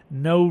say,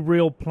 no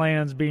real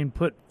plans being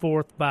put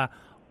forth by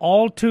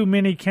all too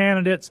many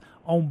candidates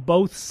on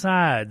both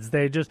sides.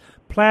 They're just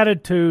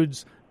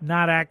platitudes,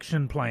 not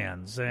action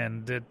plans.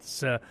 And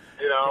it's I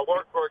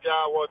worked for a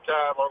guy one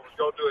time. I was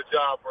going to do a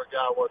job for a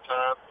guy one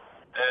time,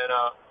 and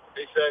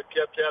he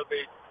kept telling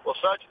me, well,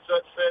 such and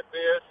such said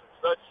this,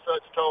 and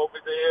such told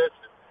me this,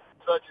 and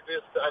such and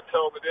this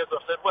told me this. I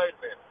said, wait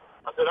a minute.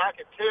 I said, I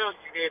can tell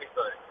you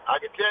anything.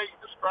 I can tell you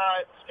the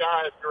sky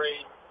is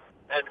green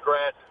and the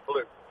grass is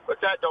blue,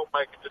 but that don't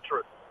make it the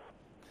truth.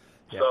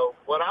 Yeah. So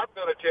what I'm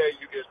going to tell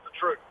you is the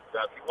truth.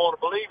 Now, if you want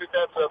to believe it,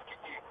 that's up to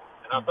you.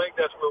 And I think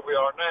that's where we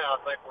are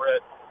now. I think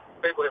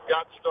people have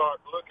got to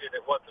start looking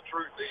at what the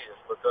truth is,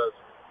 because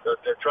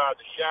they're trying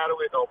to shadow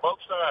it on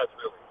both sides,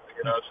 really.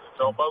 It's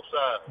on both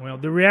sides. Well,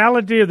 the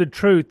reality of the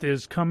truth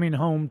is coming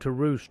home to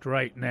roost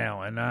right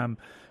now, and I'm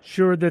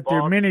sure that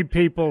there are many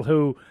people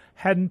who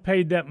hadn't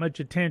paid that much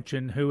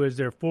attention, who, as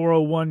their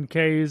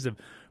 401ks have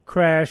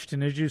crashed,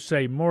 and as you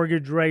say,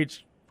 mortgage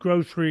rates,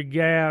 grocery,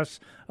 gas,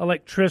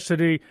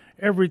 electricity,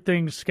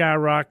 everything's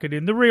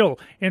skyrocketing.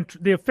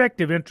 The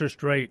effective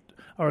interest rate,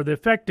 or the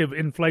effective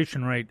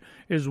inflation rate,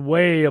 is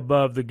way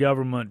above the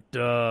government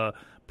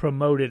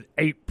promoted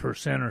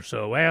 8% or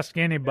so. Ask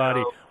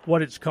anybody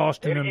what it's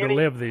costing them to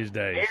live these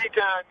days.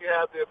 Anytime you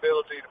have the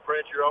ability to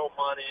print your own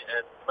money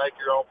and make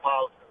your own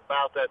policies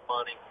about that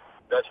money,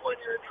 that's when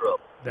you're in trouble.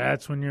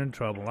 That's when you're in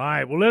trouble. All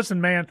right. Well,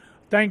 listen, man,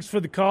 thanks for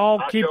the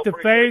call. I Keep the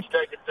faith.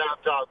 Taking time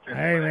to talk to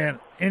hey, man,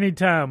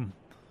 anytime.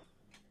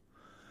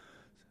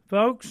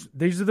 Folks,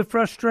 these are the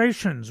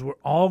frustrations. We're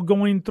all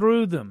going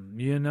through them.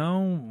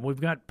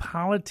 We've got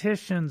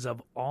politicians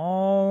of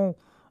all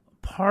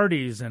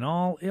parties and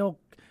all ilk.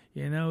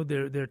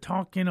 They're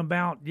talking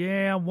about,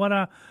 I'm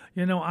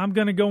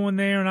going to go in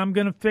there and I'm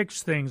going to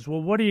fix things.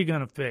 Well, what are you going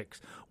to fix?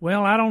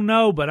 Well, I don't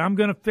know, but I'm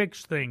going to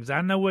fix things.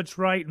 I know what's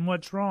right and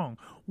what's wrong.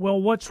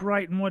 Well, what's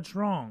right and what's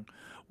wrong?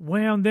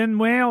 Well,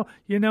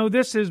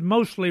 this is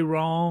mostly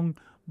wrong,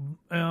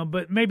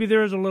 but maybe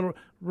there's a little,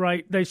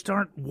 right, they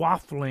start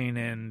waffling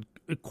and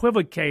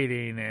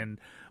equivocating and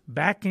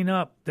backing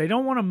up. They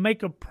don't want to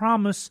make a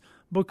promise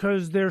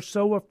because they're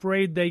so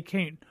afraid they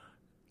can't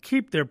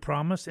keep their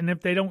promise. And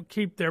if they don't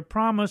keep their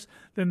promise,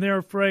 then they're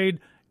afraid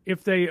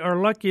if they are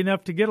lucky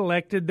enough to get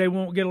elected, they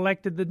won't get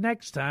elected the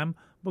next time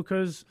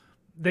because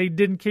they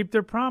didn't keep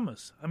their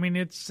promise. I mean,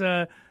 it's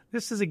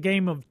this is a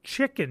game of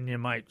chicken, you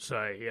might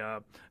say.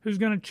 Who's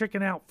going to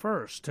chicken out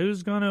first?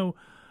 Who's going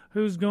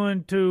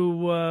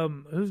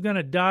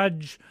to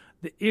dodge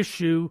the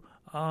issue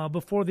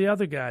before the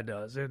other guy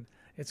does? And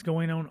it's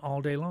going on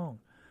all day long.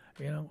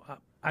 You know,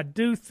 I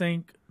do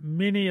think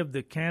many of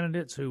the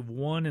candidates who've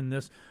won in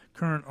this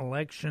current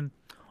election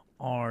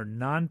are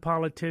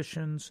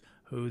non-politicians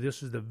who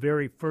this is the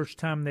very first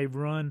time they've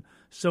run.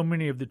 So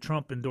many of the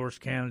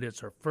Trump-endorsed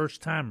candidates are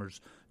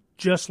first-timers,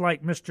 just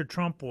like Mr.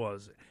 Trump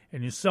was.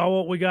 And you saw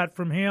what we got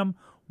from him?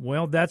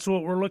 Well, that's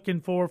what we're looking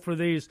for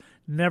these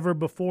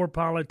never-before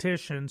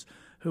politicians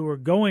who are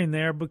going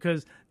there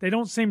because they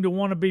don't seem to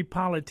want to be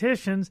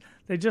politicians.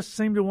 They just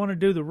seem to want to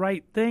do the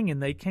right thing,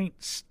 and they can't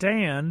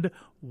stand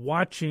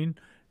watching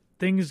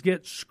things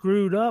get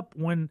screwed up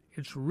when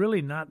it's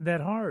really not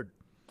that hard.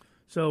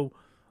 So,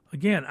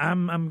 again,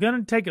 I'm going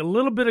to take a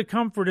little bit of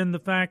comfort in the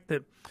fact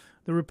that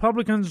the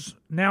Republicans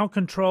now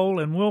control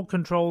and will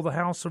control the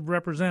House of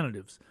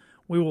Representatives.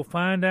 We will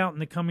find out in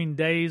the coming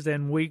days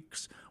and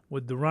weeks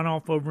with the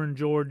runoff over in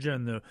Georgia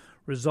and the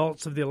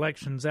results of the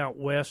elections out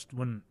west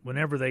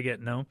whenever they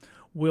get known.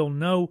 We'll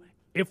know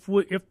if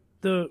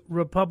the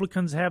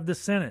Republicans have the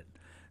Senate.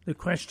 The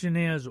question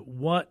is,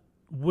 what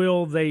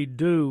will they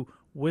do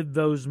with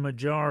those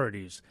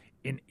majorities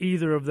in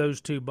either of those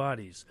two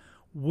bodies?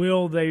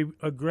 Will they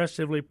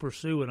aggressively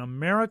pursue an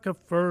America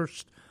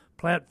First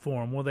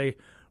platform? Will they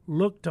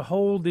look to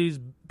hold these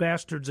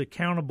bastards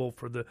accountable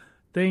for the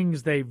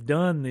things they've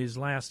done these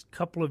last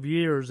couple of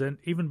years and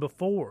even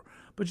before?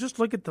 But just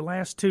look at the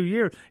last 2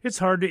 years. It's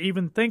hard to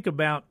even think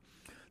about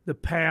the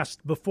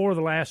past before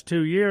the last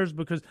 2 years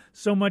because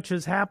so much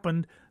has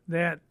happened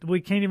that we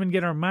can't even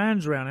get our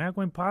minds around. How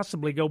can we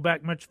possibly go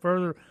back much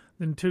further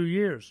than 2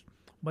 years?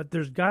 But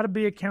there's got to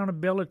be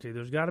accountability.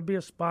 There's got to be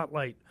a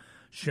spotlight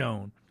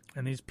shown.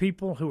 And these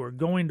people who are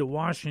going to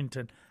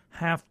Washington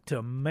have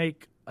to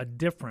make a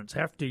difference,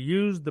 have to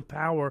use the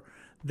power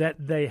that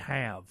they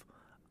have.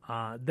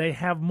 They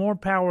have more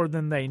power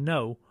than they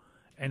know,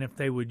 and if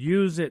they would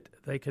use it,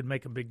 they could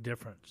make a big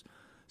difference.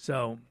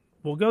 So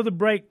we'll go to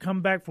break,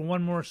 come back for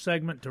one more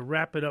segment to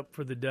wrap it up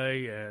for the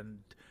day, and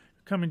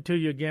coming to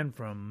you again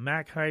from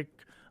Mac Haik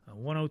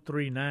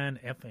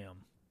 103.9 FM.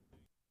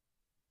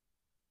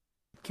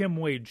 Kim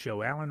Wade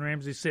Show. Alan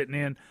Ramsey sitting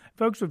in.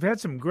 Folks, we've had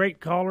some great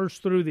callers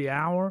through the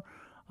hour.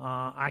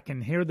 I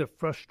can hear the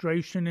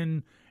frustration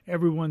in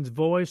everyone's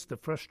voice, the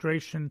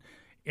frustration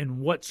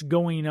in what's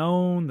going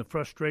on, the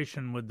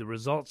frustration with the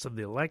results of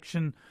the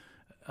election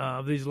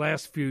of these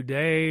last few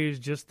days,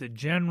 just the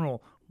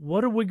general,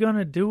 what are we going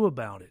to do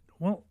about it?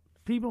 Well,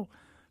 people,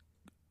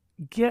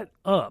 get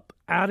up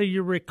out of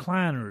your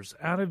recliners,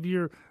 out of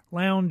your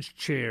lounge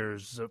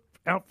chairs,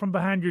 out from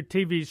behind your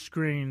TV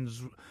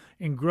screens,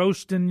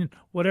 engrossed in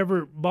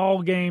whatever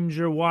ball games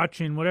you're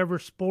watching, whatever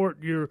sport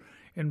you're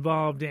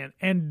involved in,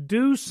 and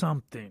do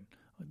something.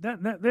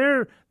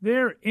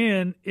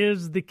 Therein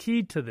is the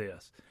key to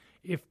this.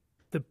 If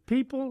the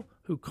people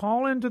who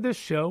call into this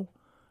show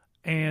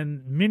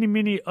and many,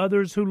 many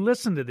others who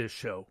listen to this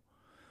show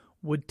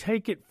would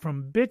take it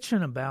from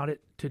bitching about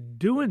it to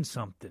doing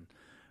something,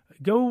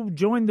 go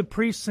join the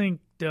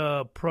precinct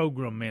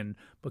program and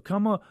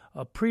become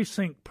a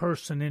precinct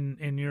person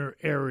in your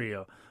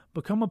area.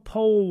 Become a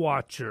poll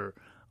watcher.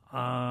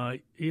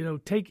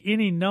 Take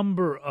any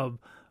number of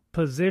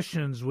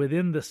positions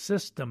within the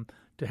system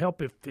to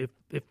help if the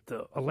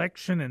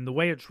election and the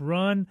way it's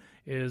run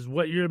is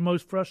what you're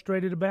most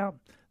frustrated about,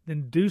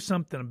 then do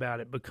something about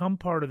it. Become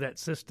part of that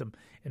system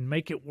and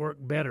make it work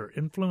better.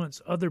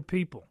 Influence other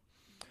people.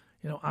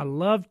 I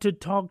love to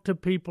talk to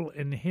people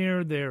and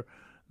hear their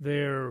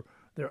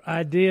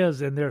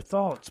ideas and their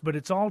thoughts, but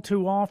it's all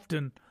too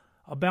often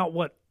about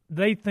what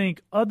they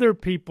think other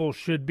people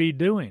should be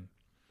doing.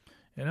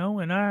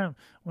 And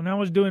when I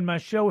was doing my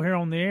show here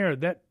on the air,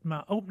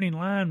 my opening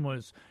line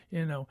was,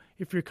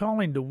 if you're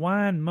calling to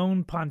whine,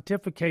 moan,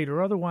 pontificate,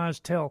 or otherwise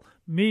tell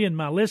me and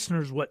my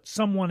listeners what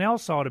someone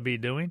else ought to be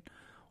doing,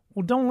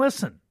 well, don't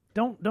listen.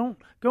 Don't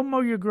go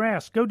mow your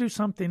grass. Go do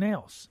something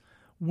else.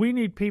 We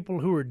need people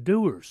who are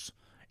doers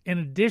in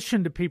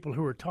addition to people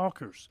who are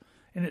talkers.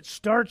 And it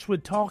starts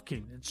with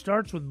talking. It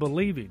starts with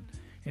believing.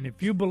 And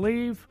if you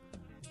believe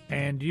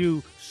and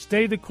you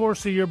stay the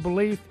course of your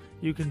belief,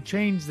 you can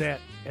change that,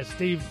 as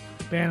Steve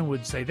Bannon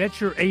would say. That's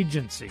your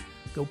agency.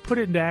 Go put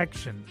it into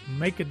action.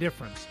 Make a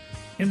difference.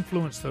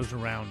 Influence those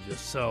around you.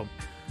 So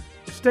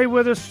stay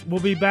with us.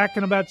 We'll be back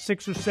in about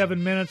 6 or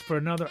 7 minutes for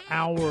another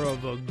hour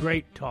of a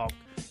great talk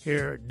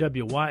here at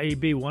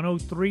WYAB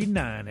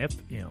 103.9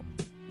 FM.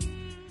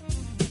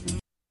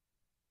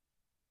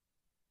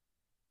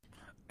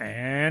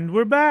 And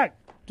we're back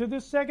to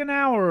the second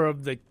hour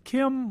of the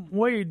Kim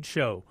Wade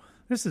Show.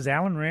 This is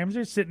Alan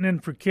Ramsey sitting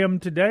in for Kim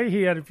today.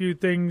 He had a few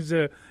things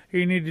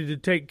he needed to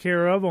take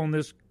care of on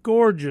this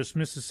gorgeous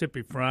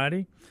Mississippi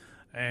Friday.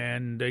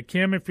 And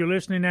Kim, if you're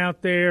listening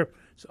out there,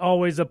 it's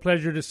always a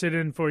pleasure to sit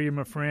in for you,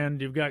 my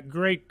friend. You've got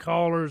great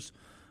callers.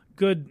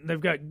 They've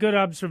got good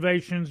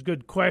observations,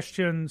 good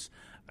questions,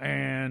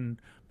 and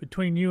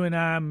between you and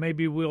I,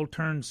 maybe we'll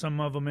turn some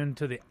of them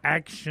into the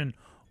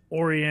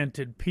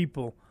action-oriented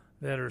people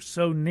that are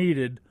so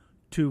needed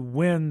to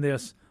win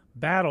this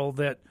battle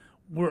that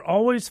we're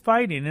always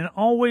fighting and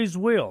always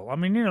will. I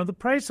mean, the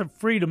price of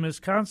freedom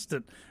is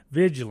constant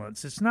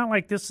vigilance. It's not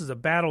like this is a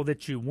battle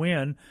that you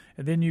win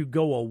and then you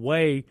go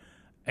away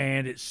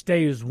and it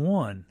stays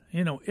won.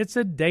 It's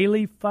a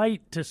daily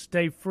fight to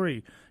stay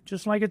free,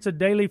 just like it's a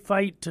daily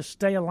fight to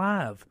stay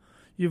alive.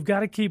 You've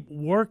got to keep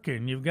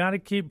working. You've got to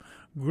keep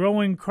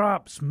growing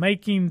crops,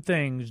 making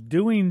things,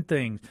 doing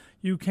things.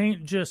 You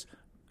can't just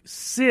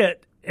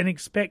sit and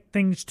expect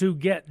things to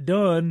get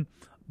done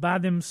by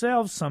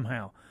themselves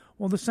somehow.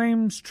 Well, the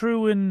same's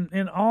true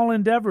in all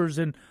endeavors,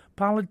 and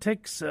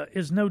politics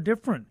is no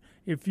different.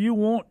 If you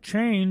want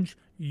change,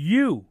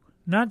 you,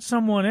 not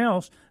someone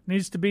else,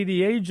 needs to be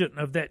the agent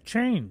of that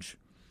change.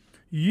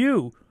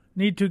 You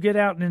need to get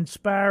out and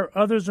inspire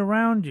others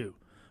around you.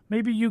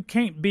 Maybe you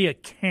can't be a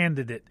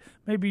candidate.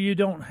 Maybe you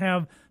don't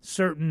have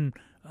certain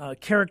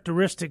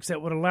characteristics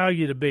that would allow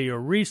you to be, or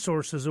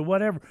resources or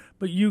whatever,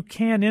 but you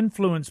can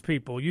influence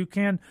people. You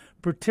can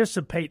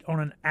participate on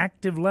an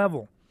active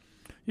level.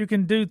 You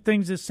can do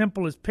things as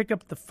simple as pick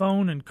up the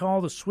phone and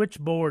call the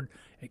switchboard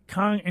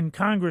in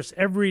Congress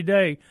every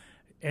day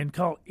and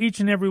call each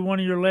and every one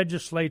of your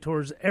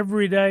legislators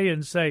every day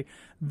and say,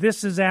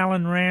 this is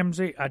Alan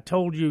Ramsey. I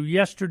told you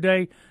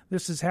yesterday,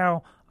 this is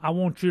how I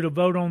want you to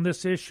vote on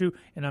this issue,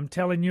 and I'm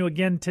telling you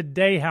again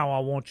today how I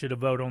want you to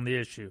vote on the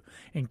issue,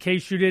 in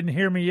case you didn't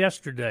hear me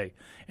yesterday.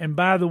 And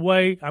by the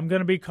way, I'm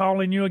going to be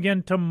calling you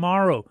again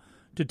tomorrow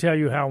to tell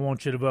you how I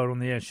want you to vote on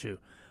the issue.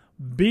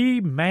 Be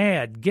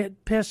mad.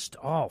 Get pissed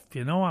off.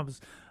 I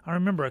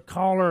remember a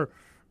caller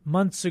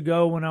months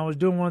ago when I was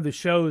doing one of the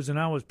shows, and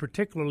I was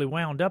particularly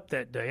wound up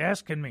that day,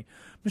 asking me,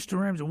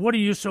 Mr. Ramsey, what are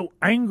you so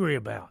angry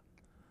about?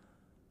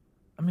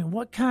 I mean,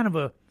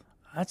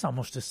 that's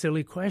almost a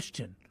silly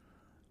question.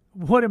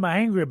 What am I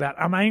angry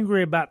about? I'm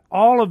angry about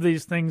all of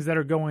these things that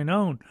are going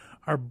on.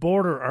 Our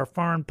border, our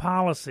foreign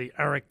policy,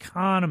 our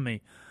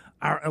economy,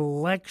 our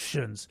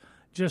elections,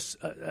 just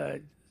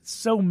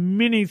so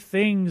many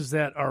things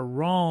that are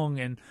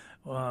wrong. And,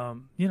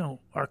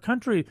 our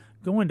country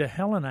going to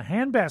hell in a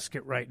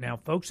handbasket right now,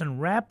 folks, and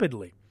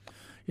rapidly.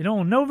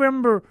 In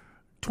November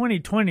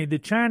 2020, the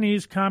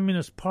Chinese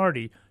Communist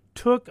Party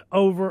took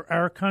over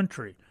our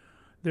country.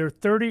 Their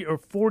 30 or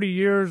 40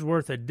 years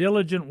worth of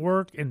diligent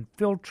work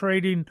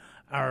infiltrating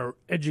our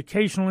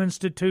educational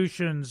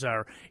institutions,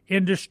 our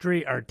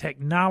industry, our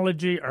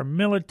technology, our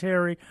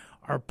military,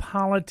 our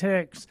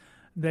politics.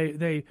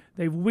 They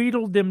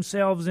wheedled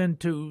themselves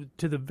into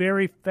the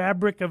very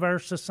fabric of our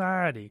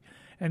society,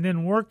 and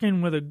then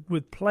working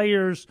with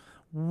players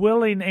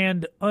willing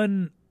and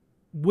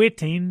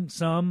unwitting,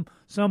 some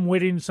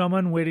witting, some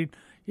unwitting,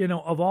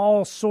 of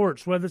all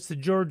sorts, whether it's the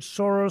George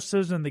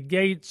Soroses and the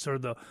Gates or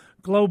the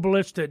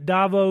globalists at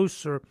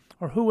Davos or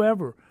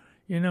whoever.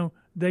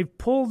 They've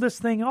pulled this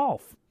thing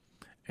off.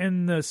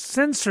 And the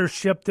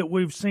censorship that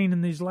we've seen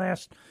in these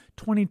last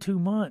 22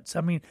 months,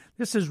 I mean,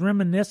 this is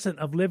reminiscent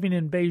of living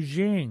in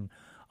Beijing.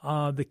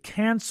 The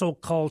cancel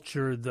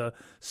culture, the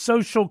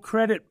social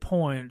credit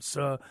points.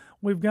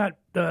 We've got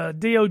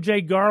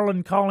DOJ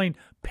Garland calling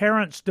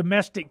parents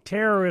domestic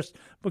terrorists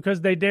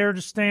because they dare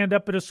to stand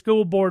up at a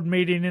school board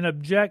meeting and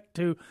object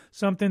to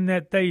something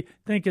that they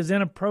think is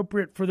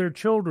inappropriate for their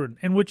children,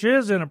 and which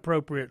is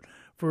inappropriate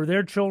for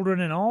their children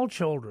and all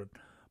children.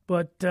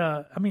 But,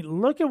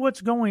 look at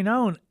what's going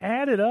on.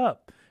 Add it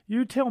up.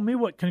 You tell me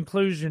what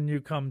conclusion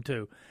you come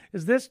to.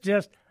 Is this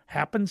just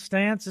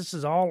happenstance? This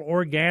is all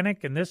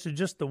organic and this is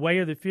just the way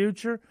of the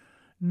future?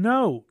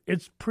 No,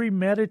 it's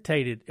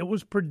premeditated. It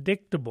was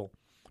predictable.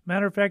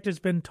 Matter of fact, it's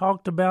been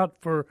talked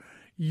about for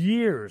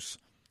years.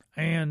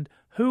 And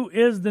who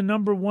is the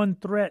number one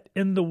threat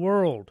in the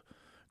world?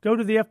 Go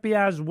to the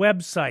FBI's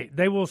website.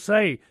 They will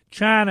say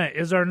China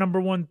is our number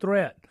one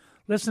threat.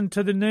 Listen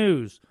to the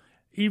news.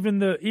 Even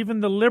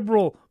the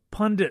liberal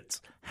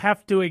pundits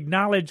have to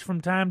acknowledge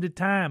from time to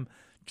time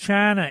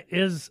China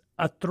is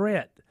a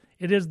threat.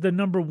 It is the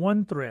number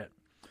one threat.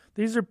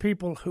 These are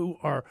people who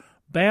are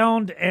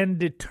bound and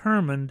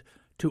determined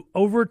to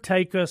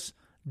overtake us,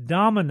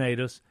 dominate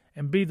us,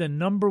 and be the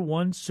number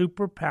one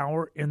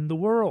superpower in the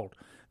world.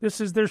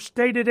 This is their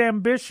stated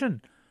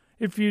ambition.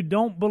 If you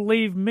don't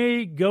believe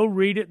me, go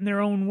read it in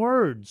their own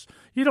words.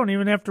 You don't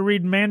even have to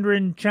read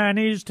Mandarin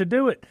Chinese to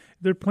do it.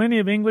 There are plenty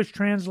of English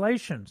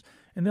translations,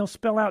 and they'll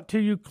spell out to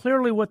you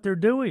clearly what they're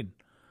doing.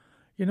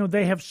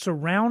 They have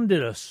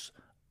surrounded us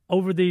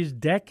over these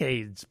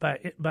decades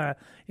by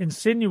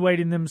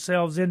insinuating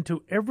themselves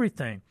into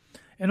everything.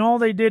 And all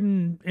they did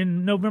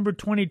in November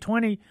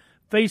 2020,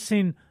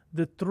 facing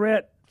the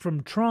threat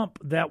from Trump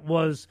that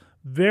was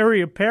very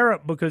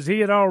apparent because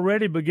he had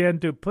already begun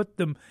to put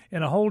them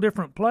in a whole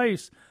different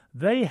place.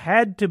 They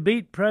had to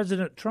beat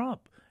President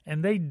Trump,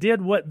 and they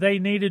did what they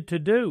needed to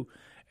do.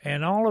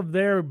 And all of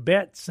their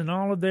bets and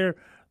all of the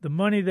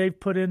money they've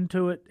put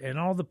into it and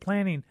all the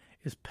planning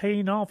is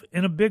paying off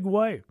in a big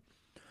way.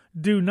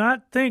 Do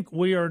not think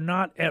we are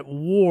not at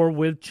war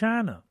with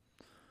China.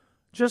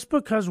 Just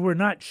because we're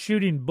not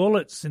shooting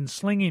bullets and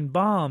slinging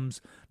bombs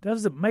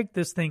doesn't make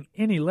this thing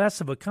any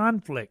less of a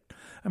conflict.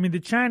 I mean, the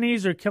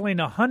Chinese are killing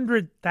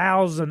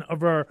 100,000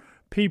 of our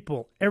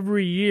people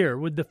every year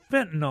with the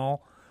fentanyl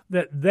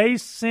that they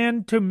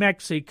send to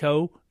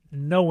Mexico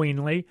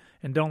knowingly.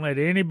 And don't let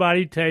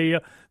anybody tell you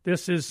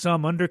this is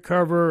some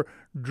undercover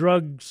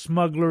drug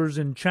smugglers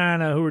in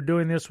China who are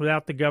doing this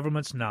without the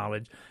government's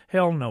knowledge.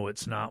 Hell no,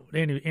 it's not.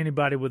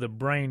 Anybody with a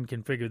brain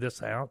can figure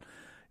this out.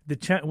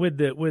 With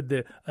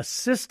the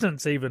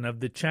assistance even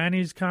of the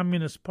Chinese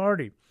Communist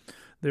Party,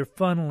 they're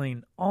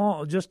funneling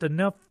just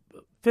enough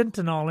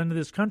fentanyl into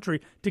this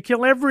country to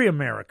kill every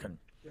American.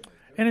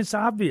 And it's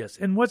obvious.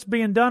 And what's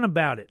being done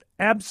about it?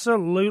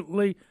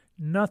 Absolutely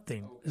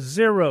nothing.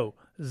 Zero.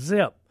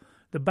 Zip.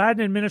 The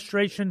Biden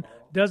administration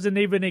doesn't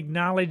even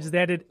acknowledge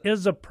that it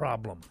is a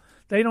problem.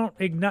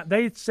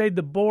 They say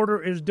the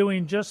border is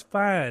doing just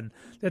fine,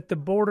 that the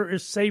border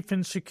is safe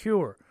and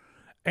secure.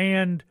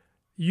 And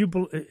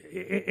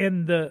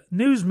the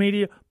news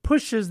media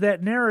pushes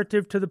that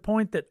narrative to the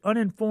point that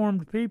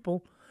uninformed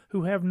people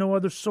who have no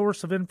other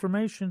source of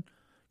information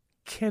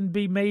can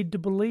be made to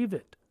believe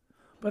it.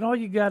 But all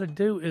you got to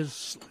do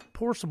is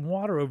pour some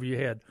water over your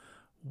head,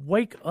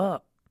 wake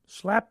up,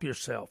 slap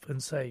yourself,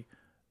 and say,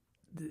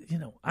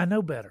 I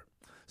know better.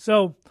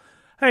 So,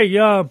 hey,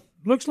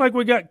 looks like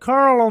we got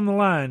Carl on the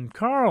line.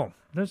 Carl,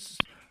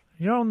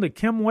 you're on the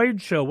Kim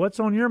Wade Show. What's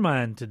on your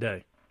mind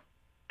today?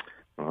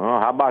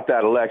 How about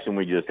that election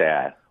we just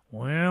had?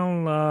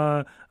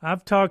 Well,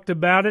 I've talked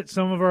about it.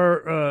 Some of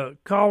our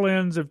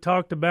call-ins have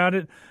talked about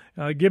it.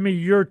 Give me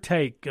your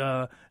take,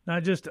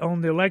 not just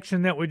on the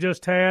election that we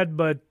just had,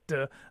 but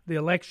the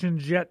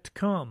elections yet to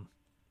come.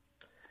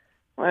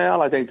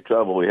 Well, I think the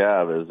trouble we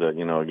have is that,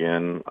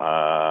 again,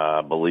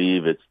 I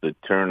believe it's the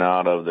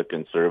turnout of the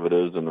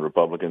conservatives and the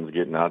Republicans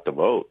getting out to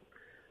vote.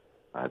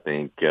 I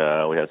think we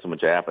have so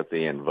much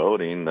apathy in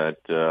voting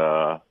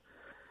that,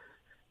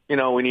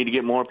 we need to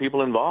get more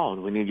people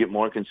involved. We need to get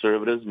more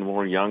conservatives and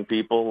more young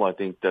people. I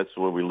think that's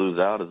where we lose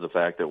out, is the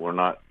fact that we're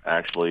not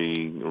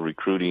actually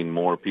recruiting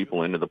more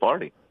people into the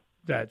party.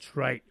 That's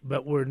right.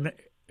 But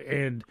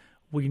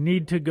we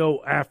need to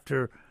go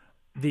after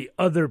the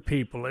other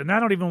people. And I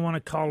don't even want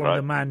to call them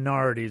the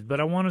minorities, but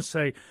I want to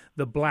say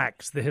the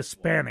blacks, the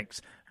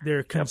Hispanics.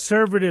 They're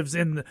conservatives,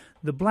 and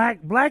the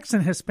blacks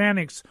and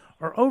Hispanics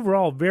are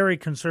overall very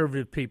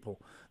conservative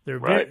people.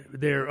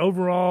 They're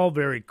overall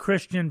very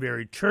Christian,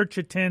 very church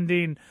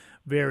attending,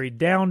 very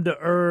down to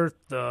earth,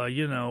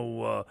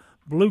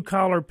 blue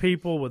collar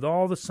people with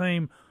all the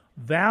same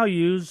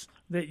values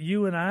that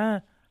you and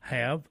I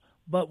have.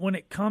 But when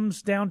it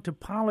comes down to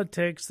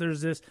politics,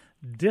 there's this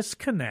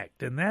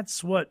disconnect, and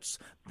that's what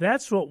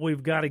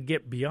we've got to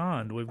get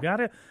beyond. We've got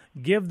to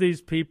give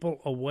these people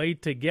a way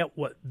to get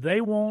what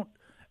they want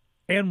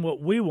and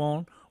what we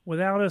want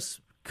without us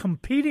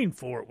competing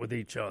for it with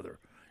each other.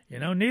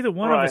 Neither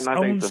one of us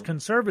owns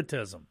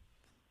conservatism.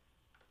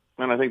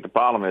 And I think the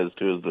problem is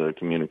the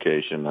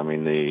communication. I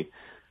mean,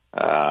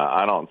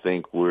 I don't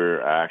think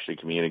we're actually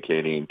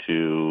communicating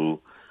to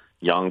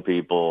young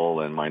people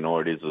and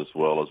minorities as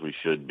well as we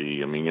should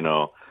be. I mean,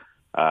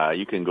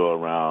 you can go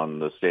around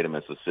the state of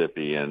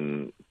Mississippi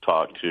and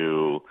talk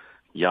to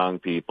young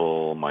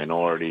people,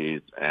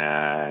 minorities,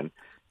 and,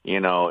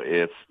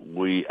 if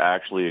we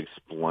actually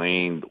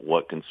explained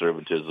what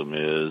conservatism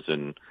is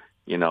and,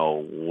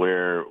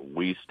 where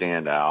we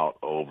stand out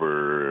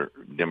over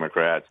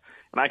Democrats.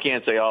 And I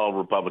can't say all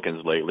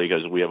Republicans lately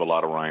because we have a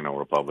lot of rhino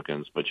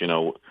Republicans, but,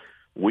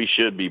 we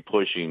should be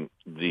pushing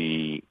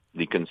the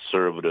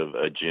conservative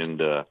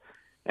agenda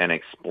and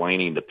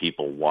explaining to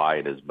people why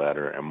it is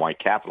better and why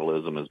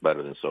capitalism is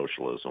better than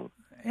socialism.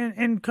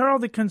 And Carl,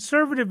 the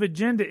conservative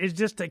agenda is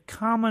just a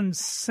common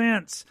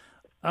sense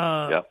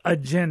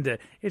agenda.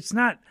 It's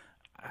not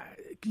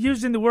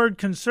using the word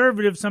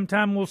conservative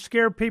sometimes will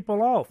scare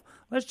people off.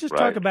 Let's just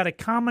talk about a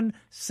common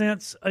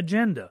sense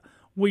agenda.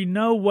 We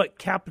know what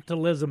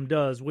capitalism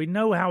does. We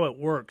know how it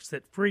works,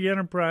 that free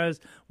enterprise,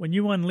 when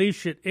you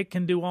unleash it, it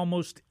can do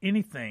almost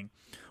anything.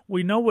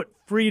 We know what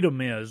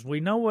freedom is. We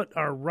know what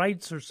our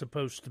rights are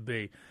supposed to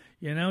be.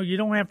 You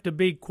don't have to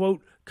be,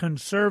 quote,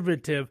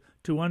 conservative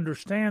to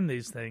understand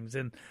these things.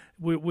 And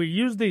we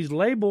use these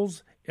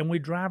labels, and we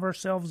drive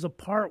ourselves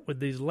apart with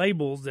these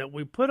labels that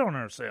we put on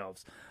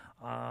ourselves.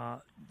 I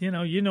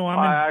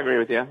agree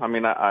with you. I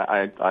mean,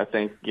 I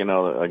think,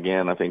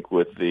 again, I think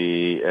with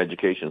the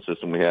education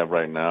system we have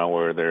right now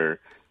where they're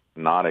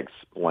not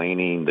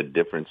explaining the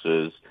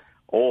differences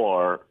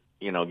or,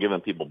 giving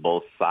people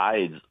both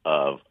sides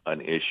of an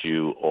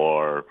issue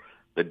or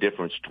the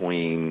difference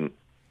between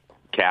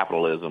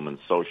capitalism and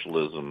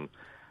socialism,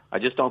 I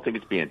just don't think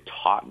it's being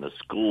taught in the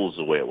schools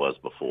the way it was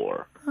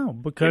before. Oh,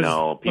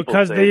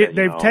 because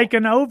they've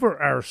taken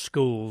over our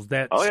schools.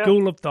 That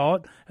school of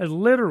thought has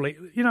literally,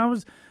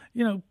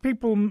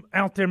 people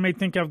out there may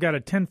think I've got a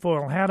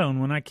tinfoil hat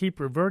on when I keep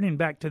reverting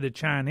back to the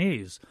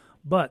Chinese.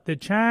 But the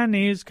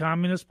Chinese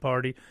Communist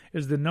Party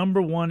is the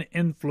number one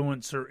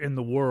influencer in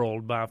the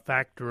world by a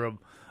factor of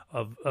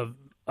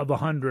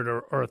 100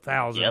 or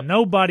 1,000. Yep.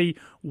 Nobody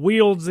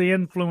wields the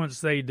influence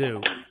they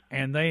do.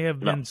 And they have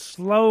been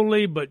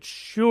slowly but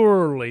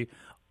surely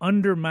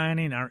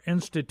undermining our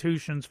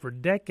institutions for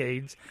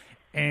decades,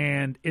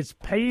 and it's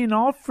paying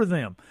off for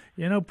them.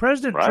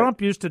 President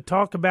Trump used to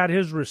talk about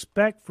his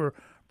respect for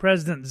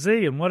President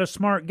Xi and what a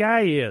smart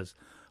guy he is,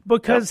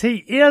 because he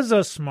is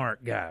a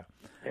smart guy.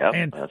 Yep,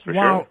 and that's for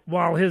sure.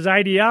 While his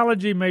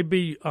ideology may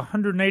be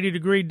 180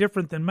 degree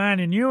different than mine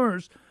and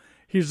yours,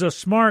 he's a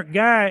smart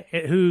guy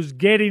who's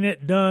getting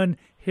it done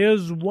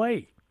his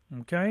way.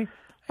 Okay?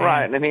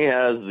 Right, and he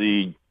has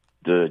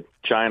the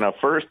China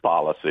first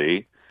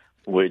policy,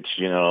 which,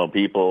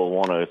 people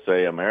want to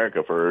say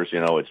America first,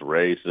 it's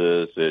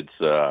racist, it's,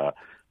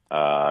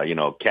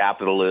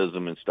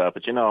 capitalism and stuff.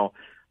 But,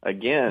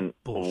 again,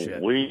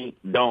 bullshit. We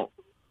don't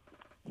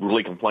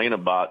really complain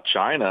about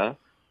China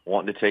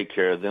wanting to take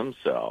care of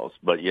themselves,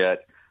 but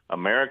yet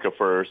America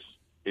first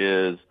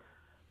is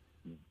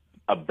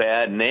a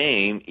bad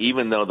name,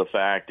 even though the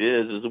fact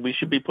is that we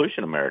should be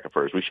pushing America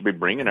first. We should be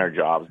bringing our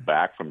jobs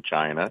back from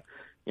China.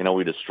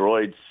 We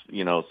destroyed,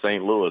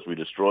 St. Louis. We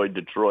destroyed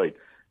Detroit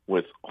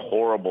with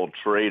horrible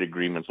trade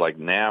agreements like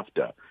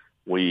NAFTA.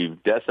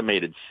 We've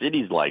decimated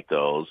cities like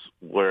those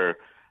where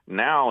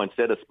now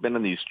instead of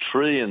spending these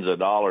trillions of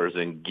dollars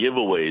in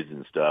giveaways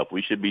and stuff,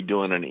 we should be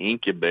doing an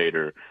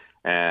incubator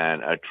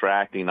and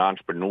attracting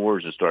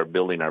entrepreneurs to start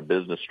building our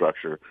business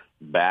structure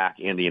back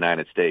in the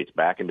United States,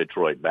 back in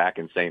Detroit, back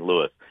in St.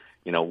 Louis.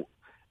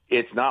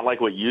 It's not like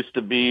what used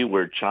to be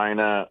where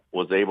China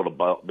was able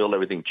to build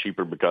everything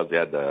cheaper because they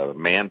had the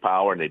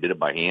manpower and they did it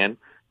by hand.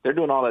 They're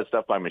doing all that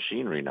stuff by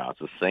machinery now. It's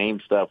the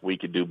same stuff we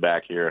could do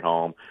back here at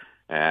home,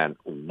 and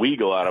we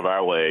go out of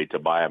our way to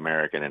buy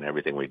American in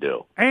everything we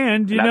do.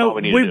 And,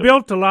 we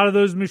built a lot of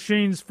those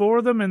machines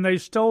for them, and they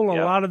stole a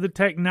lot of the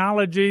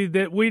technology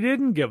that we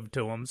didn't give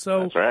to them. So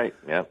that's right,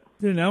 yep.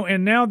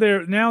 And now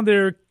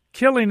they're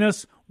killing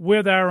us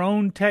with our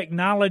own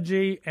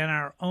technology and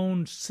our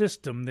own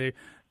system.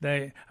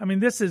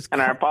 This is...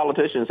 And our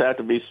politicians have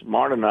to be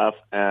smart enough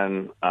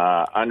and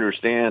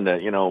understand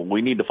that,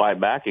 we need to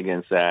fight back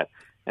against that.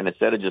 And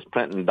instead of just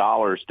printing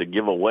dollars to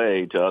give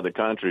away to other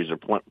countries or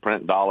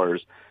print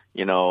dollars,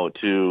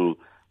 to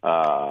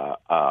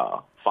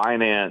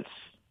finance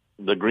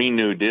the Green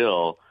New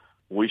Deal,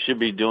 we should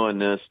be doing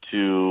this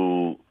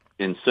to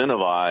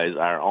incentivize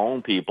our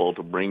own people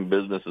to bring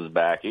businesses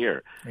back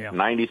here.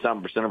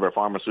 90-something% of our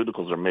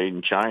pharmaceuticals are made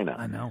in China.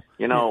 I know.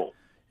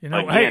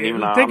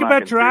 Again, think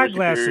about your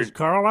eyeglasses,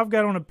 Carl. I've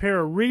got on a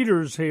pair of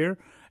readers here,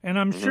 and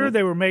I'm sure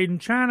they were made in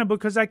China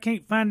because I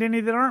can't find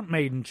any that aren't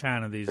made in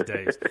China these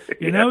days.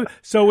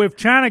 So if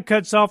China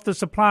cuts off the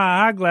supply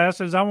of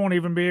eyeglasses, I won't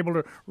even be able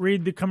to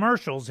read the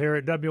commercials here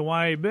at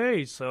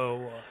WYAB.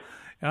 So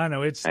I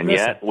know it's... And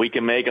yet we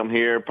can make them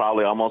here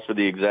probably almost for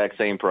the exact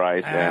same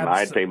price, and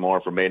I'd pay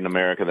more for made in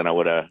America than I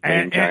would have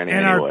made in China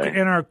anyway.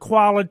 Our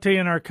quality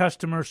and our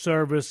customer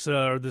service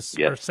are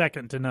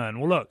second to none.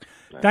 Well, look,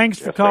 thanks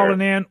for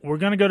calling in. We're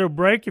going to go to a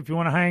break. If you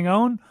want to hang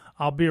on,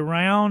 I'll be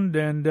around,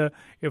 and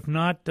if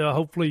not,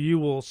 hopefully you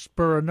will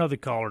spur another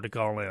caller to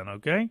call in,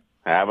 okay?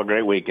 Have a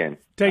great weekend.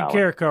 Take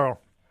care,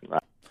 Carl. Bye.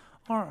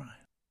 All right.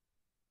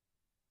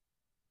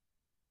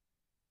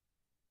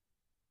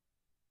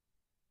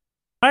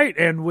 Right,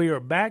 and we are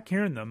back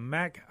here in the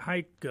Mac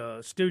Hike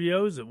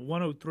studios at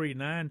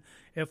 103.9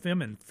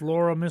 FM in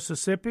Flora,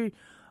 Mississippi.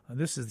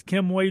 This is the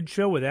Kim Wade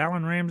Show with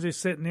Alan Ramsey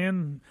sitting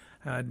in.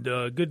 Had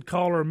a good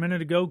caller a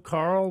minute ago,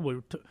 Carl.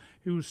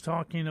 He was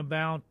talking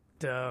about,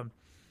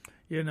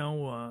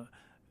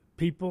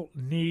 people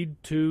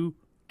need to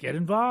get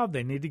involved.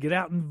 They need to get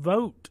out and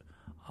vote.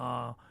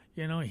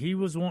 He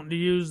was wanting to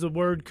use the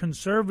word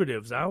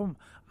conservatives. I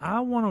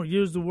want to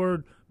use the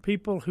word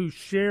people who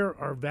share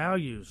our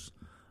values,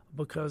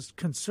 because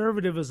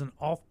conservative is an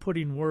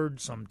off-putting word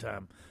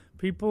sometimes.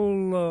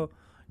 People,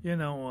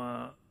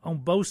 on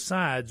both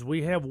sides,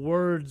 we have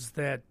words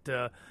that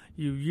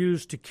you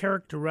use to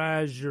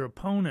characterize your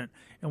opponent,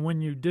 and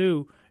when you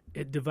do,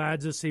 it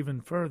divides us even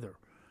further.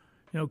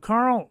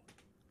 Carl,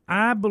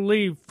 I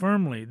believe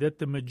firmly that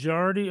the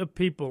majority of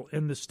people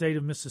in the state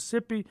of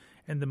Mississippi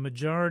and the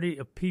majority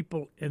of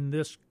people in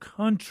this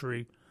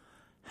country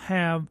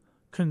have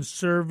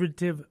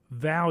conservative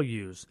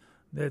values,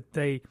 that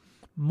they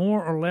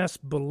more or less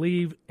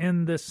believe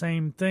in the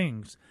same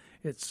things.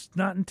 It's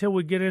not until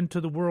we get into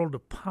the world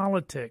of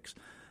politics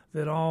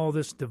that all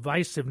this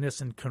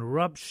divisiveness and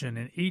corruption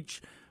and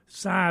each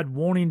side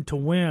wanting to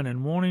win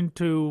and wanting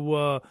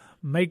to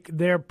make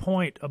their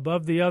point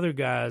above the other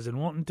guys and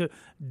wanting to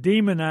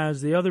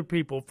demonize the other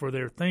people for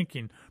their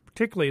thinking,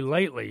 particularly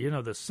lately.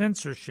 The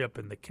censorship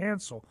and the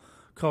cancel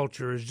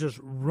culture has just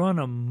run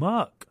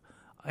amok.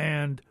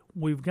 And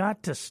we've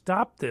got to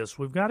stop this.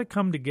 We've got to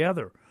come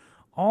together.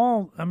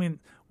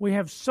 We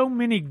have so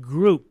many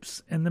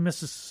groups in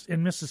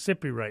in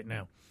Mississippi right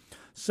now,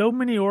 so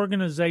many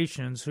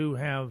organizations who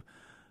have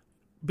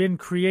been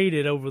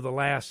created over the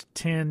last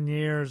 10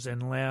 years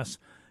and less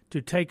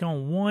to take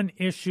on one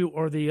issue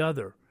or the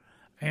other.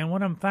 And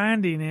what I'm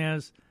finding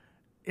is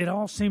it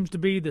all seems to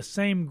be the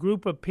same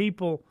group of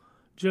people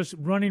just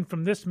running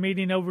from this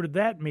meeting over to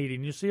that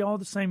meeting. You see all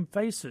the same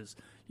faces.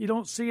 You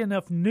don't see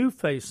enough new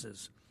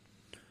faces.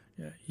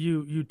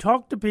 You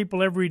talk to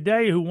people every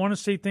day who want to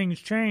see things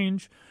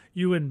change.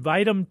 You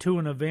invite them to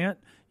an event.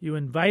 You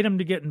invite them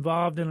to get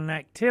involved in an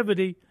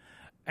activity,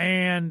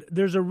 and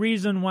there's a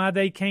reason why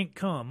they can't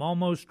come,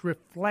 almost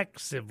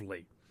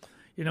reflexively.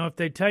 If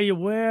they tell you,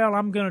 well,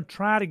 I'm going to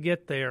try to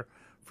get there,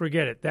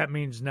 forget it. That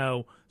means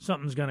no,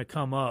 something's going to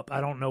come up.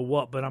 I don't know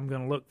what, but I'm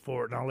going to look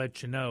for it, and I'll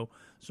let you know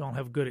so I'll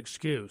have a good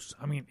excuse.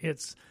 I mean,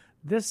 it's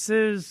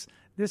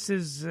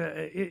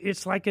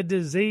like a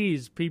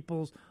disease,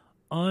 people's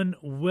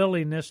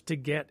unwillingness to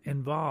get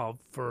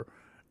involved for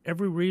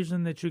every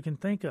reason that you can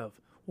think of.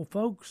 Well,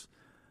 folks,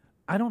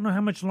 I don't know how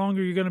much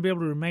longer you're going to be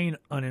able to remain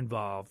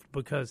uninvolved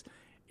because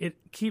it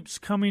keeps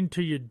coming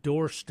to your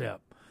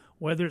doorstep,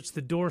 whether it's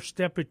the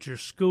doorstep at your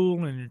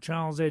school and your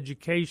child's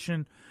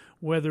education,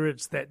 whether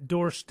it's that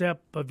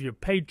doorstep of your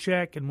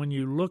paycheck, and when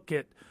you look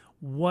at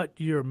what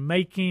you're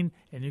making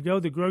and you go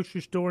to the grocery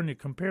store and you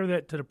compare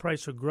that to the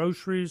price of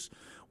groceries,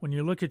 when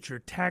you look at your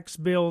tax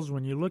bills,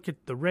 when you look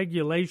at the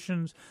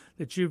regulations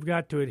that you've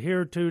got to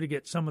adhere to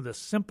get some of the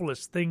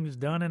simplest things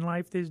done in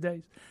life these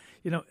days,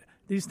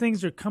 these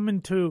things are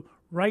coming to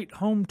right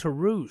home to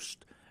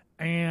roost.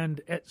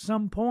 And at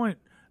some point,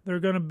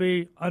 they're going to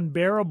be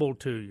unbearable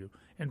to you.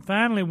 And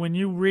finally, when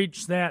you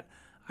reach that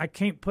I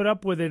can't put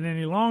up with it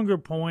any longer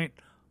point,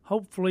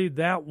 hopefully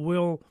that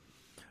will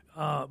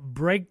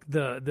break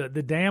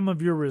the dam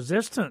of your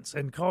resistance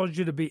and cause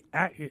you to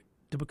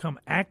become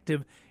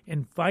active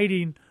in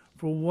fighting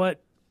for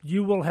what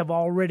you will have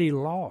already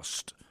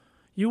lost.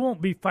 You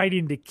won't be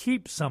fighting to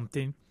keep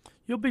something.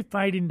 You'll be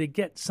fighting to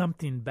get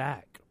something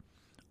back.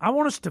 I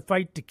want us to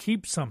fight to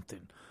keep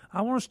something.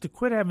 I want us to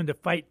quit having to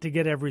fight to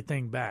get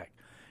everything back.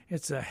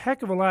 It's a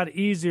heck of a lot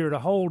easier to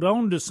hold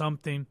on to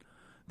something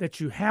that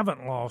you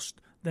haven't lost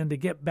than to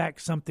get back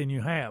something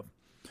you have.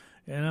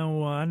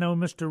 I know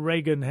Mr.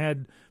 Reagan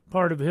had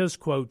part of his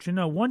quote,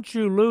 once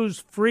you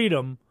lose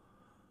freedom,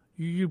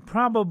 you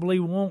probably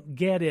won't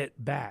get it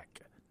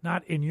back,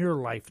 not in your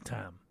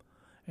lifetime.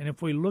 And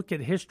if we look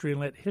at history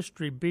and let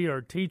history be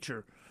our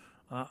teacher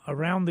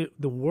around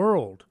the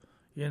world,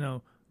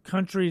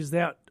 countries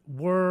that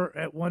were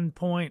at one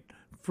point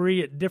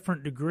free at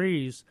different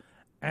degrees,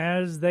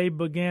 as they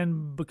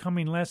began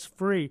becoming less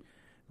free,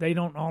 they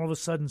don't all of a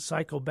sudden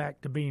cycle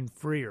back to being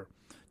freer.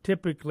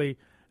 Typically,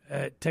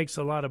 it takes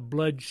a lot of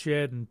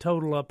bloodshed and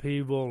total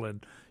upheaval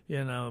and,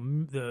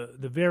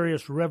 the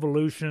various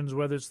revolutions,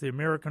 whether it's the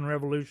American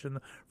Revolution,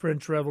 the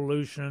French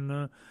Revolution,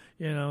 the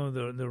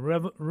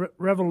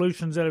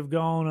revolutions that have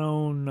gone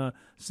on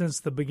since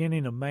the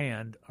beginning of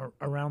man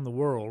around the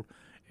world,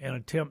 and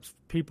attempts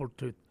people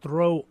to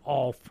throw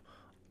off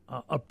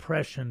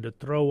oppression, to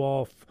throw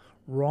off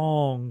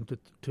wrong,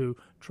 to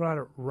try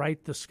to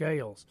right the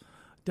scales.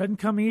 Doesn't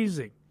come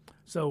easy.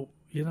 So,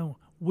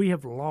 we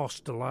have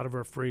lost a lot of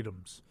our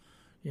freedoms.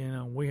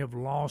 We have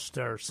lost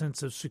our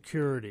sense of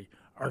security,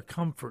 our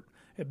comfort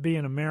at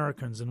being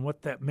Americans and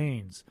what that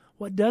means.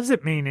 What does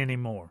it mean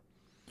anymore?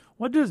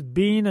 What does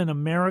being an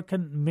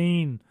American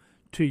mean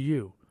to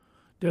you?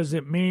 Does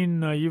it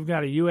mean you've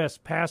got a U.S.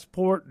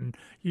 passport and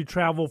you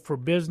travel for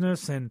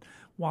business, and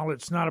while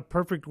it's not a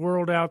perfect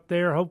world out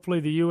there, hopefully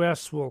the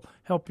U.S. will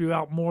help you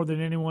out more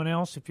than anyone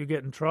else if you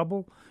get in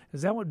trouble?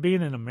 Is that what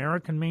being an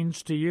American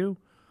means to you?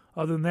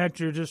 Other than that,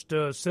 you're just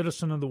a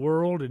citizen of the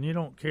world and you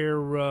don't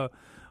care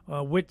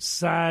which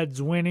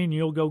side's winning.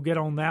 You'll go get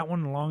on that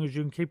one as long as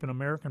you can keep an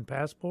American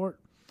passport.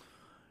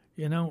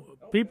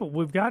 People,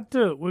 we've got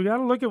to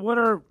look at what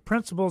our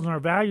principles and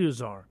our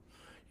values are.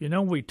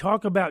 We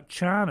talk about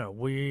China.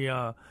 We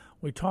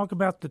talk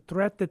about the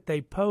threat that they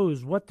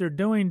pose, what they're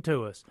doing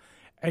to us.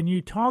 And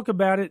you talk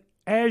about it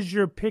as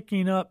you're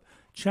picking up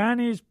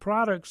Chinese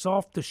products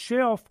off the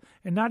shelf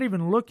and not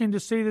even looking to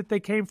see that they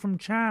came from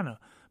China.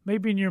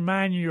 Maybe in your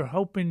mind you're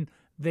hoping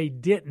they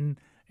didn't,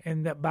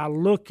 and that by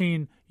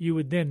looking you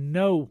would then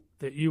know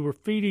that you were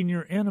feeding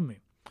your enemy.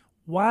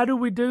 Why do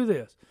we do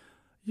this?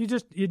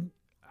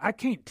 I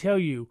can't tell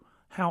you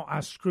how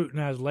I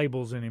scrutinize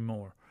labels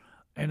anymore.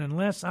 And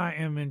unless I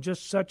am in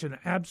just such an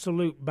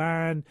absolute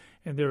bind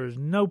and there is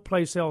no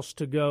place else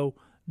to go,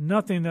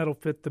 nothing that'll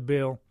fit the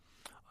bill,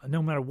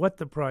 no matter what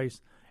the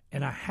price,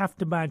 and I have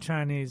to buy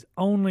Chinese,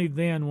 only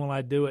then will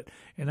I do it,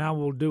 and I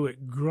will do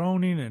it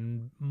groaning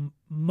and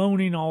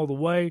moaning all the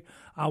way.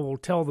 I will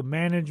tell the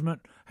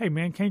management, hey,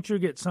 man, can't you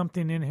get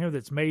something in here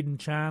that's made in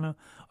China?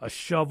 A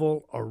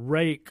shovel, a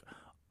rake,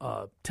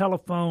 a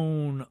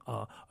telephone,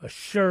 a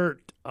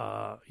shirt,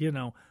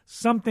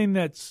 something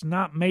that's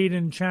not made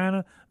in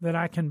China that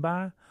I can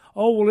buy.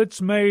 Oh, well,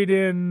 it's made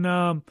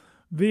in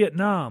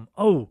Vietnam.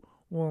 Oh,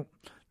 well,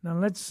 Now,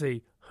 let's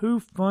see. Who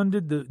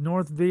funded the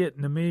North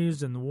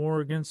Vietnamese in the war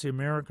against the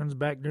Americans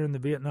back during the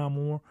Vietnam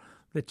War?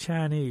 The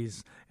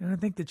Chinese. And I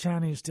think the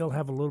Chinese still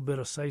have a little bit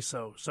of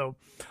say-so. So,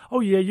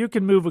 yeah, you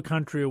can move a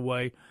country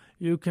away.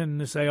 You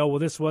can say, well,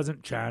 this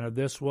wasn't China.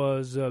 This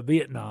was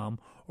Vietnam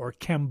or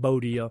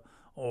Cambodia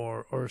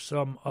or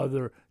some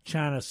other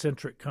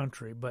China-centric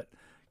country. But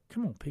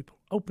come on, people,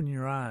 open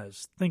your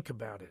eyes. Think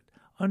about it.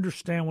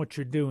 Understand what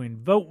you're doing.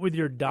 Vote with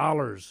your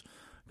dollars.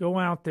 Go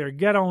out there.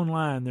 Get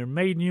online. There are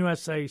Made in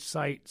USA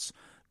sites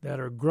that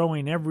are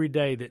growing every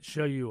day that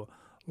show you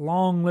a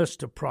long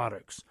list of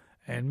products.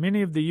 And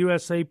many of the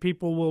USA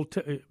people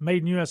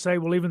Made in USA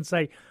will even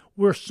say,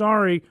 we're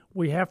sorry,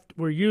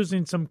 we're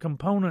using some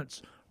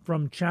components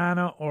from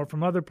China or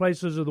from other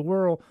places of the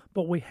world,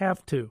 but we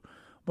have to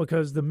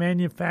because the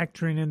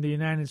manufacturing in the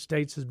United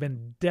States has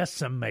been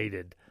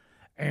decimated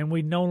and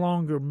we no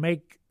longer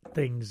make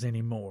things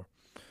anymore.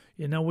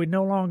 We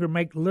no longer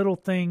make little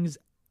things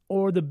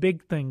or the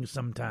big things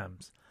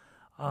sometimes.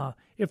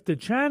 If the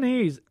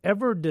Chinese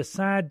ever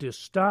decide to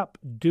stop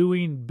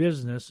doing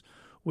business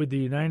with the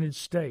United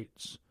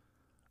States,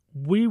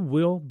 we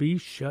will be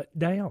shut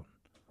down.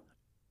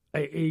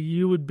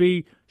 You would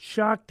be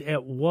shocked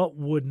at what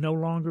would no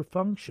longer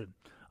function.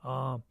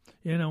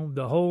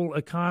 The whole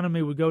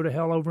economy would go to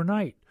hell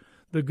overnight.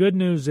 The good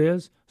news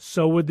is,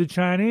 so would the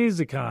Chinese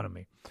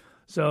economy.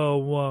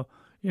 So,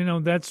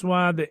 that's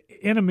why the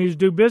enemies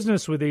do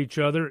business with each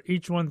other,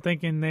 each one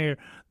thinking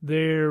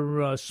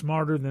they're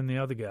smarter than the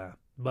other guy.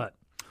 But,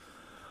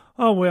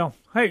 oh, well.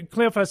 Hey,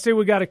 Cliff, I see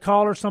we got a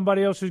caller,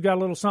 somebody else who's got a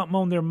little something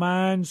on their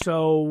mind.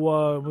 So,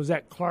 was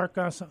that Clark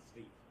or something?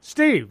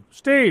 Steve,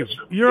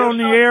 you're on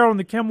the air on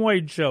the Kim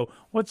Wade Show.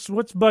 What's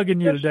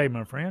bugging you today,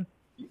 my friend?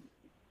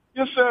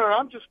 Yes, sir.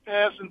 I'm just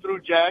passing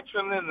through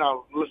Jackson, and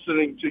I'm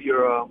listening to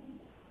your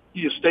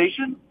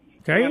station.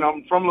 Okay. And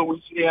I'm from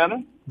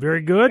Louisiana.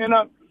 Very good. And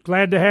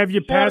glad to have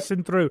you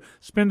passing through.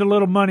 Spend a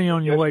little money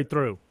on your way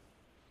through.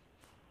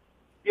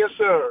 Yes,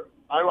 sir.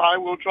 I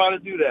will try to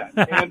do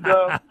that. And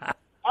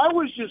I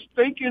was just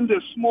thinking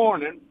this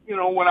morning,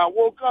 when I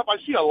woke up, I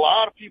see a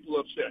lot of people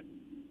upset,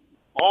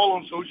 all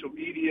on social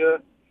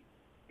media,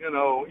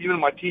 even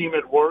my team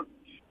at work.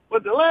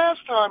 But the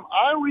last time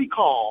I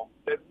recall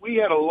that we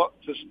had a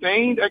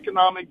sustained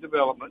economic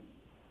development,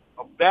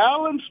 a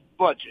balanced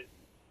budget,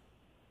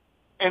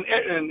 and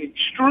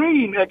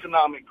extreme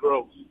economic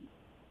growth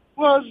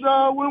was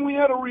when we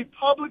had a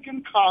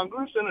Republican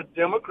Congress and a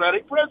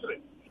Democratic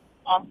president.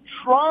 I'm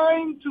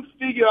trying to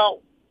figure out,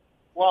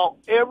 while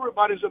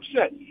everybody's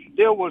upset,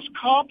 there was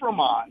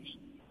compromise,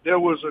 there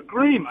was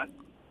agreement,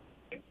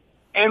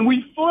 and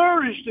we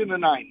flourished in the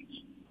 90s.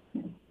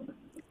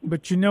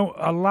 But,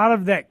 a lot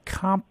of that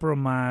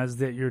compromise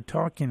that you're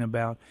talking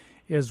about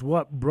is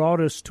what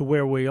brought us to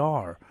where we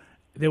are.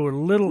 There were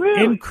little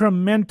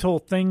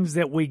incremental things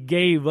that we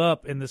gave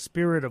up in the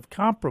spirit of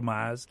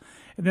compromise,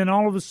 and then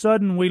all of a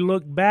sudden we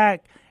look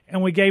back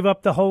and we gave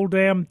up the whole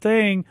damn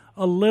thing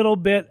a little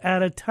bit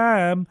at a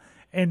time,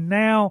 and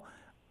now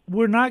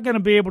we're not going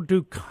to be able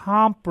to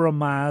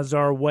compromise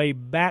our way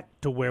back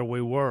to where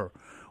we were.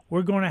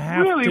 We're going to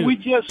have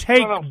to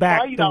take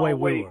back the way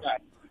we were.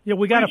 Yeah,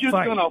 we got to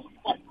fight.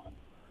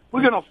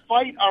 We're going to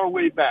fight our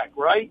way back,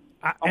 right?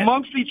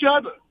 Amongst each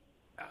other.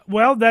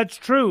 Well, that's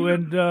true,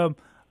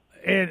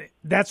 and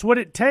that's what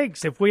it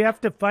takes. If we have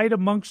to fight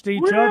amongst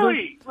each other.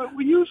 Really? But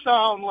you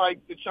sound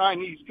like the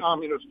Chinese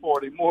Communist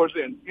Party more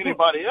than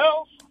anybody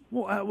else.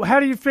 Well, how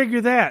do you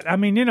figure that? I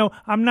mean,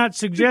 I'm not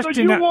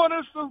suggesting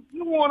because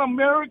you want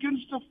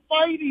Americans to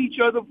fight each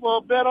other for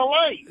a better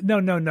life.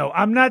 No.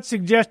 I'm not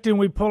suggesting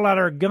we pull out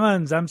our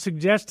guns. I'm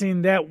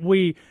suggesting that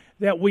we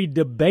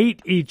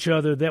debate each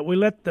other, that we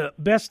let the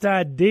best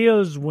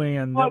ideas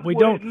win, that we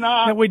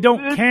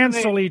don't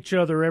cancel each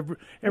other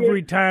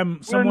every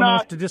time someone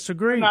wants to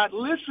disagree. We're not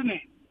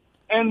listening,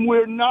 and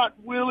we're not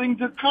willing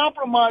to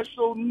compromise,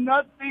 so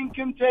nothing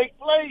can take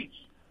place.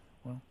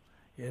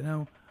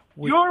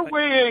 Well, your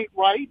way ain't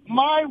right.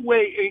 My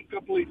way ain't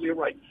completely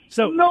right.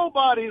 So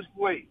nobody's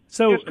way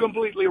is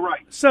completely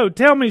right. So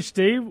tell me,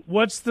 Steve,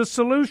 what's the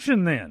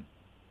solution then?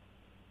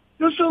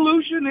 The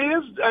solution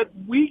is that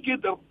we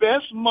get the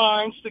best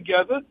minds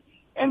together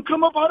and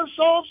come up how to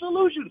solve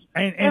solutions.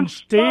 And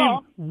Steve,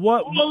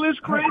 all this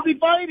crazy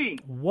fighting?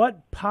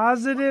 What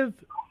positive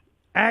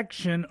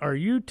action are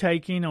you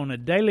taking on a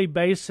daily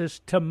basis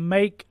to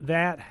make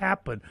that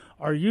happen?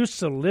 Are you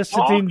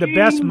soliciting the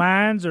best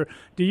minds, or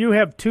do you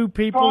have two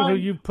people who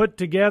you've put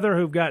together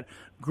who've got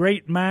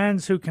great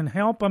minds who can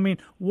help? I mean,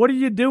 what are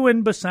you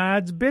doing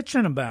besides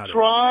bitching about it?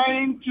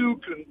 Trying to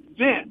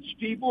convince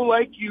people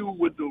like you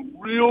what the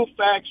real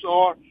facts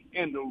are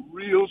and the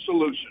real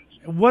solutions.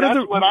 That's what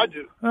I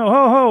do.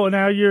 Oh,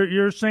 now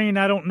you're saying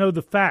I don't know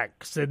the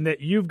facts and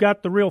that you've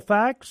got the real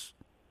facts?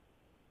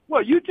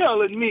 Well, you're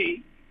telling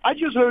me. I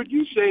just heard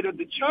you say that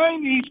the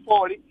Chinese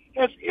party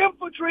has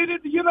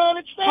infiltrated the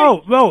United States.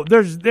 Oh,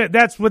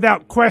 that's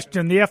without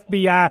question. The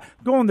FBI,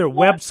 go on their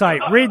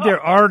website, read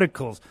their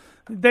articles.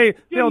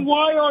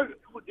 Why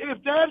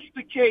if that's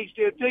the case,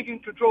 they're taking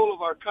control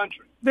of our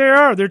country. They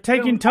are. They're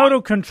taking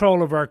total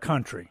control of our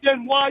country.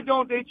 Then why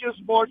don't they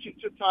just march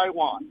into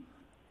Taiwan?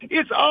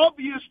 It's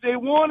obvious they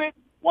want it.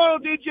 Why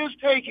don't they just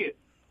take it?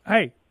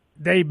 Hey,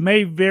 they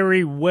may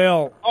very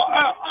well.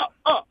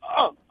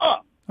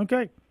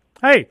 Okay.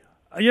 Hey,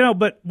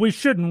 but we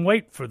shouldn't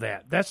wait for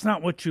that. That's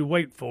not what you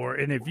wait for.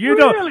 And if you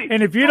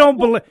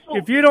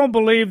don't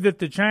believe that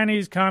the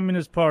Chinese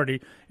Communist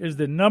Party is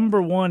the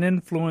number one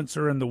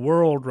influencer in the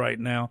world right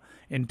now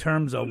in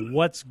terms of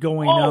what's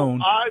going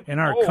on in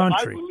our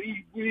country.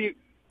 I believe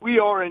we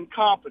are in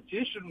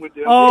competition with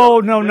them.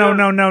 Oh, no.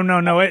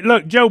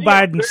 Look, Joe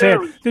Biden said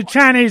the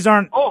Chinese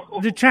aren't.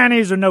 The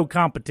Chinese are no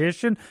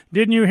competition.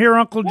 Didn't you hear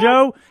Uncle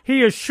Joe?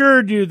 He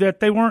assured you that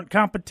they weren't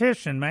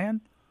competition,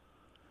 man.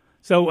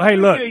 So hey,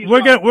 look,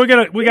 we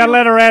gotta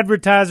let our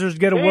advertisers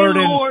get a word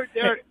in. They lowered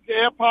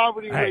their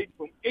poverty rate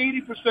from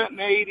 80% in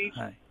the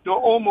 80s to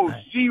almost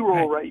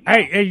zero right now.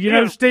 Hey, you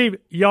know, Steve,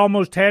 you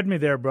almost had me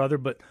there, brother.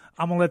 But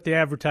I'm gonna let the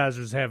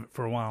advertisers have it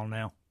for a while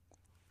now.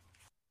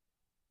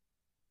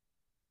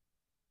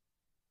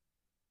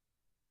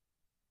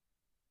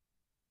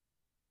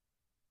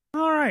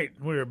 All right,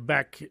 we're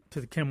back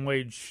to the Kim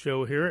Wade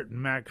Show here at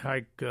Mac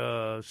Hike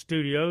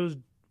Studios.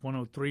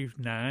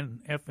 103.9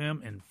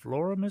 FM in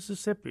Flora,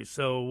 Mississippi.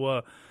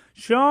 So,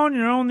 Sean,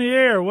 you're on the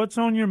air. What's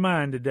on your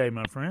mind today,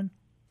 my friend?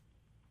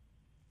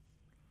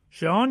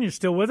 Sean, you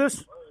still with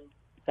us?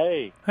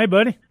 Hey. Hey,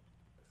 buddy.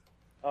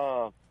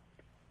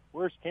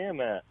 Where's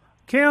Kim at?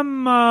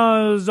 Kim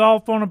is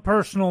off on a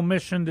personal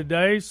mission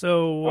today,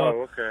 so...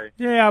 okay.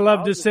 Yeah, I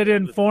love to sit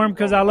in for him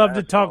because I love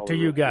to talk to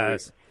you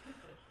guys.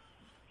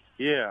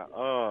 Yeah,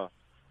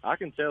 I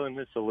can tell him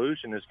his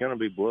solution is going to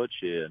be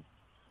bloodshed.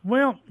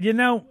 Well,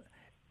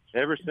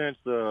 ever since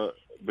the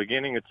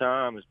beginning of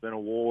time, it's been a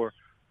war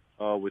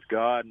with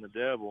God and the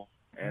devil,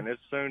 and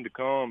it's soon to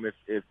come.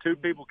 If two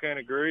people can't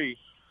agree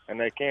and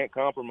they can't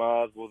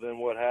compromise, well, then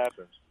what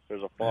happens?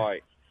 There's a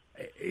fight.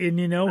 And,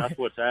 that's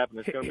what's happened.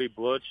 It's going to be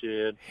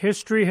bloodshed.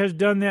 History has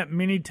done that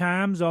many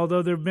times,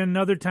 although there have been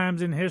other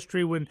times in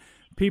history when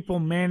people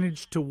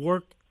managed to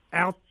work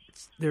out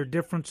their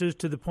differences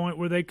to the point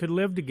where they could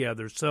live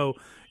together. So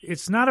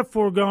it's not a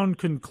foregone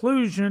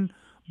conclusion,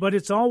 but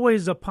it's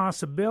always a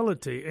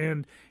possibility.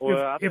 And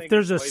if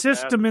there's a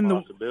system in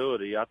the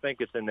possibility, I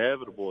think it's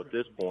inevitable at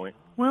this point.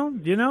 Well,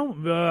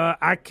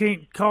 I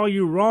can't call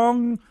you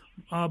wrong,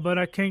 but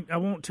I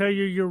won't tell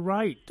you you're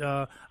right.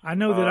 I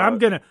know that I'm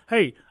gonna.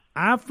 Hey,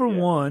 I for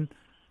one,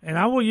 and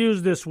I will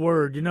use this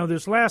word.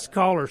 This last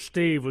caller,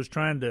 Steve, was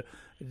trying to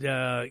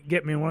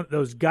get me one of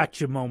those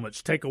gotcha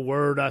moments. Take a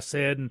word I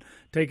said and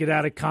take it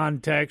out of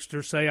context,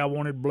 or say I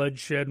wanted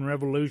bloodshed and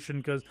revolution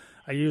because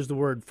I used the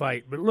word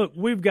fight. But look,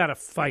 we've got to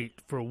fight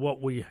for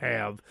what we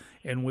have,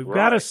 and we've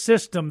got a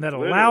system that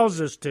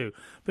allows us to.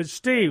 But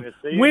Steve,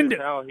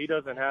 how he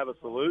doesn't have a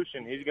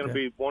solution, he's going to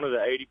be one of the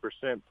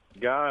 80%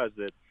 guys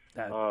that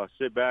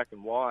sit back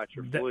and watch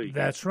or flee.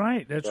 That's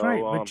right. That's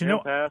right. But him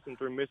passing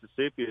through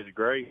Mississippi is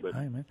great. But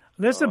hey, man.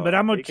 Listen, but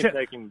I'm going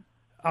to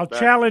I'll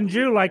challenge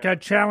you like I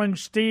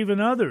challenge Steve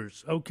and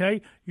others,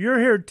 okay? You're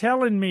here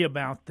telling me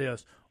about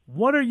this.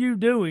 What are you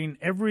doing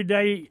every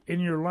day in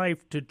your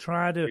life to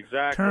try to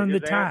turn the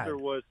tide? His answer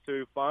was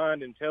to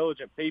find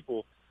intelligent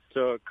people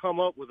to come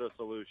up with a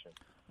solution.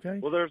 Okay.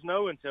 Well, there's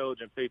no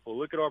intelligent people.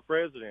 Look at our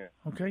president.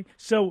 Okay.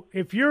 So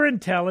if you're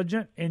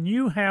intelligent and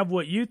you have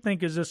what you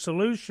think is a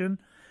solution,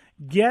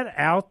 get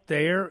out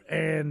there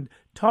and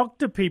talk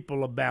to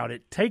people about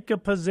it. Take a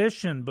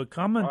position,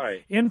 become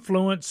an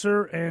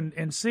influencer,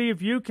 and see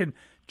if you can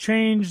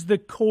change the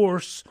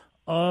course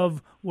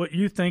of what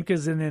you think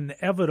is an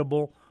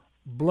inevitable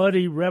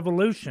bloody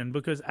revolution,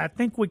 because I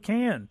think we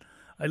can.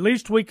 At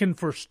least we can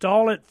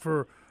forestall it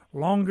for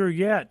longer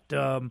yet.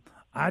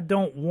 I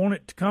don't want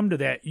it to come to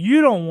that.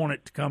 You don't want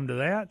it to come to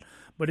that.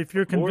 But if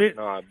you're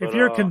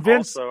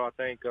convinced, also I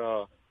think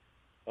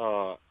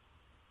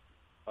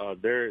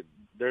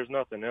there's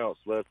nothing else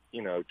left,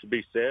 to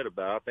be said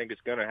about it. I think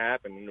it's going to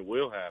happen, and it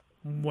will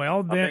happen.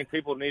 Well, then I think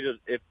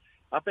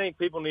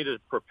people need to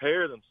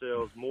prepare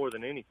themselves more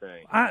than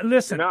anything.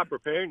 Listen, if you're not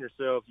preparing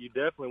yourself, you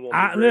definitely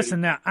won't.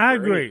 Listen, now I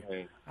agree.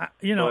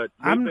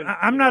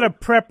 I'm not a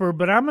prepper,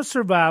 but I'm a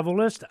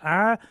survivalist.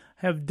 I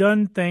have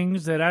done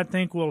things that I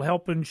think will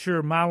help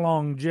ensure my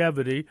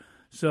longevity.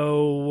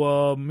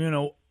 So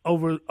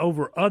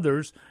over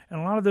others, and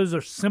a lot of those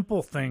are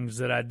simple things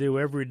that I do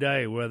every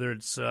day, whether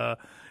it's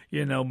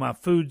my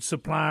food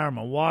supply or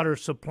my water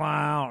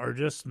supply or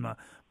just my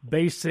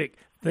basic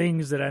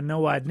things that I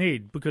know I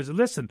need. Because,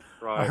 listen,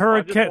 a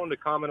hurricane... I just wanted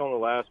to comment on the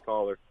last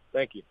caller.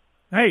 Thank you.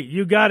 Hey,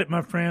 you got it,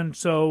 my friend.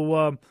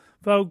 So,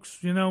 folks,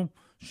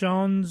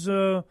 Sean's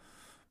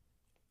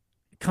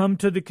come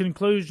to the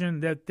conclusion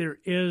that there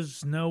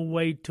is no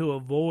way to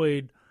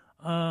avoid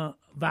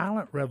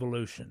violent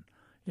revolution.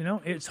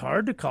 It's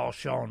hard to call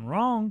Sean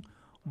wrong,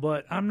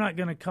 but I'm not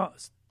going to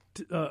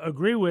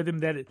agree with him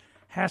that it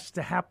has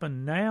to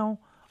happen now.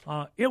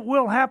 It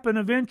will happen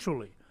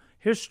eventually.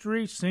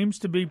 History seems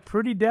to be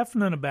pretty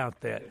definite about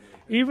that.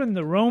 Even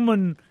the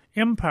Roman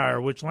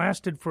empire, which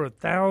lasted for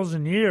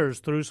 1,000 years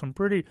through some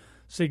pretty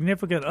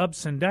significant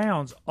ups and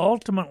downs,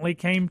 ultimately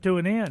came to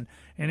an end.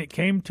 And it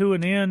came to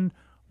an end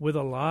with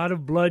a lot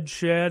of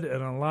bloodshed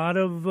and a lot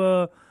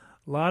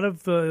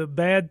of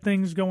bad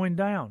things going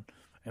down.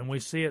 And we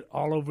see it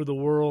all over the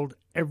world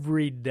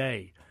every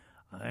day.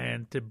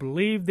 And to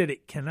believe that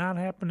it cannot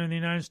happen in the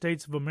United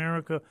States of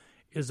America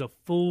is a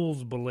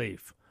fool's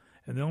belief.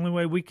 And the only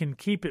way we can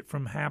keep it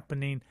from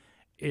happening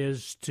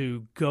is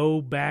to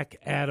go back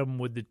at them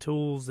with the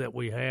tools that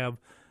we have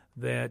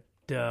that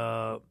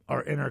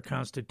are in our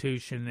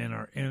Constitution and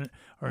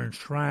are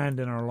enshrined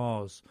in our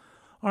laws.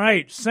 All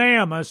right,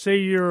 Sam, I see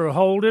you're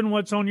holding.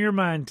 What's on your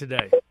mind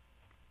today?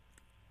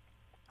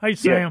 Hey,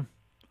 Sam.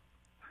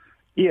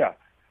 Yeah,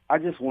 I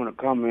just want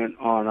to comment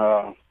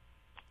on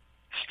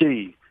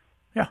Steve.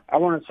 Yeah. I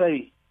want to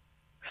say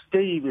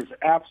Steve is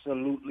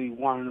absolutely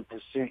 100%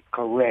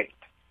 correct.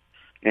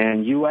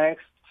 And you asked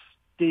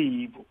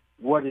Steve,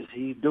 what is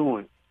he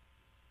doing?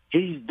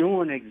 He's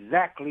doing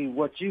exactly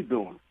what you're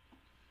doing,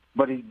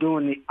 but he's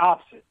doing the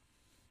opposite.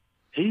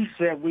 He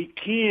said we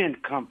can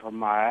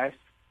compromise,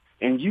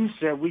 and you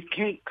said we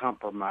can't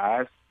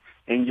compromise.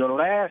 And your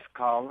last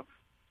caller,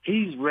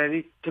 he's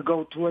ready to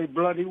go to a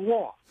bloody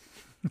war.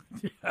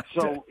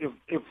 So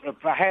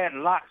if I had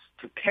lots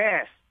to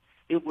cast,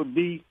 it would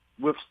be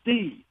with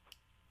Steve,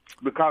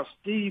 because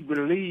Steve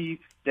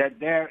believes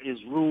that there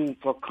is room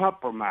for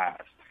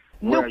compromise,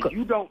 where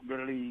you don't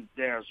believe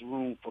there's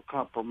room for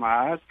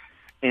compromise.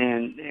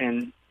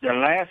 And the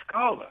last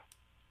caller,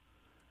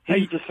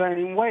 he's the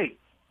same way,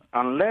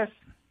 unless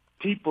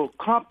people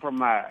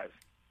compromise.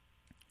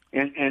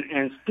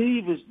 And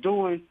Steve is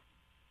doing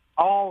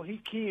all he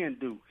can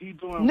do. He's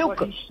doing what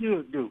he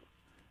should do.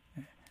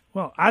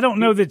 Well, I don't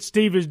know that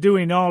Steve is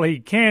doing all he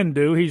can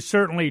do. He's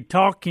certainly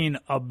talking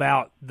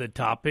about the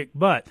topic.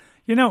 But,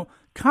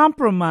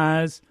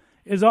 compromise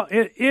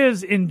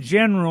is in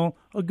general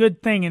a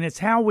good thing, and it's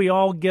how we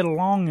all get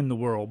along in the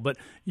world. But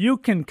you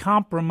can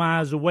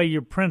compromise away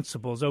your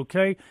principles,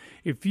 okay?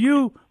 If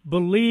you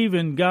believe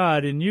in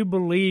God and you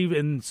believe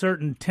in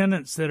certain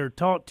tenets that are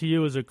taught to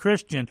you as a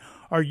Christian,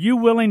 are you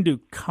willing to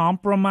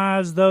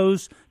compromise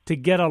those to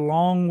get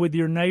along with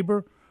your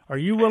neighbor? Are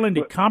you willing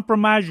to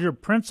compromise your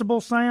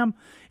principles, Sam?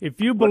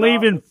 If you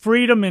believe in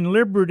freedom and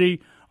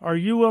liberty, are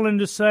you willing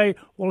to say,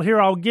 well,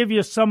 here, I'll give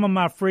you some of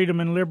my freedom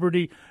and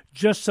liberty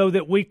just so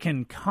that we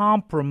can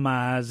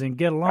compromise and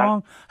get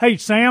along? Hey,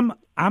 Sam,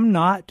 I'm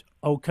not,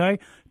 okay?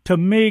 To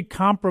me,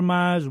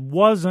 compromise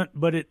wasn't,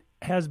 but it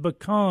has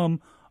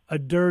become a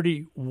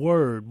dirty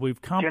word.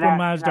 We've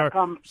compromised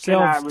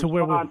ourselves to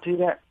where we're...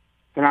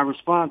 Can I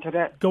respond to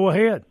that? Go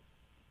ahead.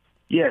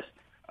 Yes.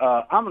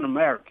 I'm an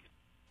American.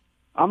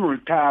 I'm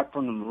retired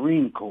from the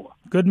Marine Corps.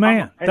 Good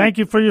man. Thank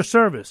you for your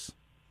service.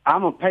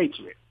 I'm a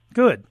patriot.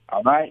 Good.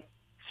 All right?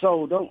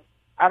 So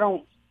I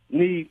don't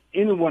need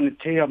anyone to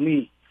tell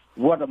me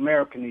what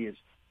American is.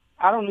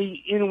 I don't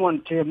need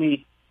anyone to tell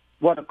me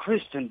what a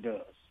Christian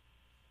does,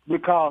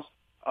 because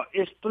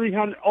it's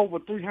over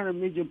 300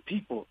 million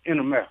people in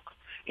America,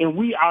 and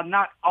we are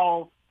not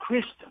all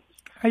Christians.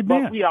 Hey,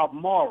 man. But we are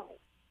moral.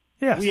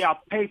 Yes. We are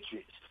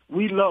patriots.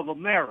 We love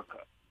America.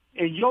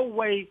 And your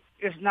way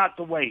is not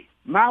the way.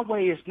 My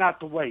way is not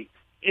the way.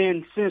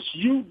 And since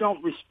you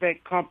don't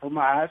respect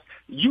compromise,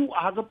 you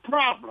are the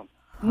problem.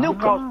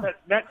 Because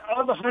that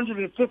other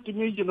 150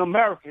 million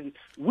Americans,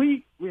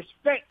 we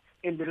respect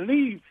and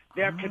believe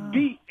there can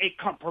be a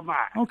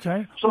compromise.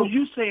 Okay. So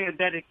you saying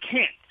that it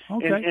can't.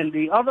 Okay. And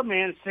the other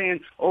man saying,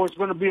 it's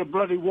going to be a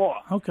bloody war.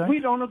 Okay. We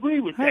don't agree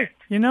with that.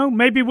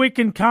 Maybe we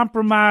can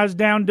compromise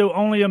down to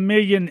only 1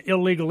 million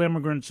illegal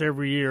immigrants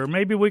every year.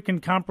 Maybe we can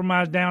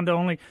compromise down to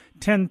only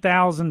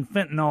 10,000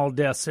 fentanyl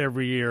deaths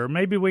every year.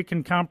 Maybe we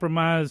can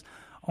compromise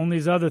on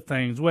these other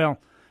things. Well,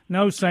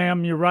 no,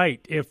 Sam, you're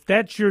right. If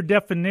that's your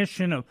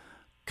definition of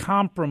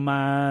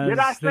compromise. Did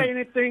I say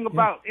anything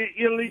about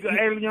illegal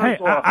aliens?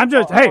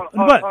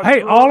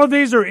 All of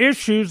these are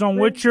issues on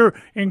which you're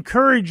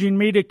encouraging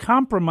me to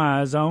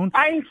compromise on.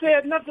 I ain't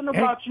said nothing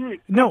about you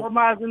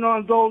compromising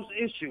on those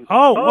issues.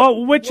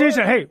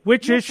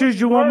 Which issues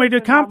you want me to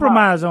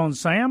compromise on,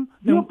 Sam?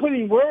 You're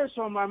putting words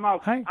on my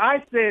mouth. Hey.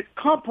 I said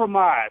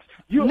compromise.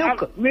 You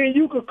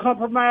could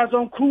compromise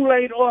on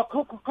Kool-Aid or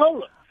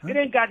Coca-Cola. It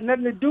ain't got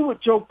nothing to do with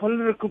your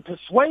political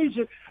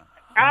persuasion.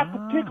 I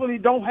particularly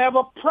don't have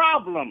a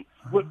problem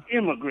with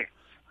immigrants.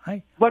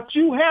 But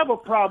you have a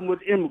problem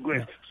with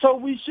immigrants. So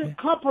we should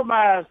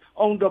compromise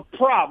on the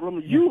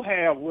problem you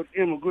have with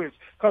immigrants,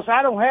 because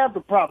I don't have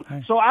the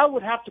problem. So I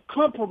would have to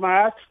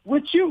compromise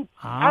with you.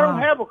 I don't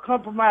have a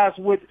compromise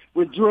with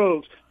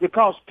drugs,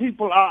 because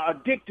people are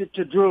addicted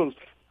to drugs.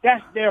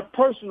 That's their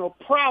personal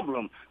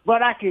problem.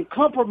 But I can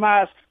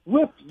compromise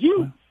with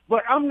you.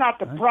 But I'm not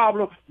the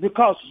problem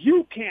because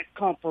you can't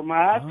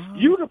compromise.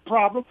 You the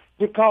problem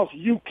because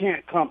you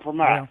can't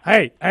compromise. Well,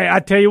 hey,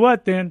 I tell you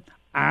what then.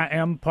 I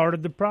am part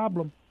of the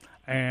problem.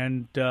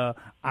 And I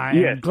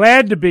am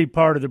glad to be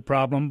part of the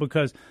problem,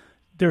 because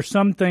there's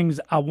some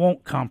things I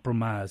won't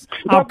compromise.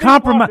 I'll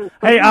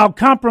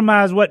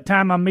compromise what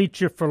time I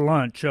meet you for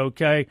lunch,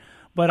 okay?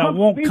 but I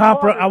won't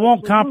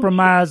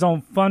compromise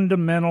on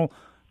fundamental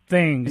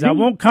things. I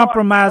won't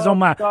compromise on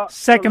my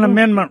Second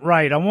Amendment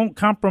right. I won't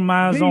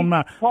compromise on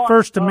my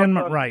First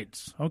Amendment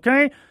rights.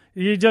 Okay?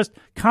 You just,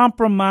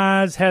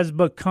 compromise has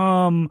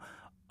become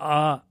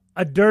a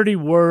dirty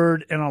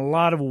word in a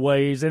lot of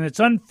ways, and it's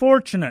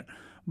unfortunate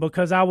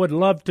because I would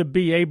love to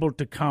be able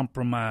to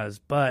compromise.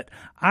 But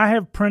I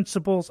have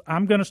principles.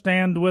 I'm going to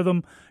stand with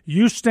them.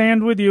 You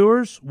stand with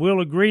yours. We'll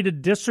agree to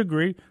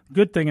disagree.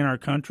 Good thing in our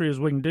country is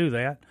we can do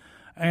that.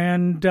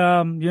 And,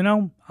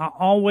 I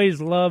always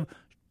love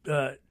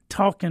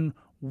talking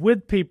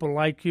with people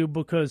like you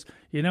because,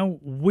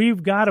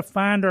 we've got to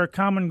find our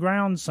common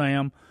ground,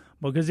 Sam,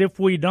 because if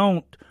we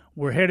don't,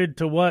 we're headed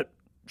to what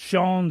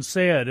Sean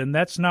said, and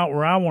that's not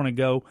where I want to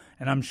go,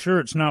 and I'm sure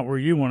it's not where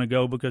you want to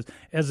go because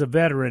as a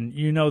veteran,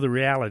 you know the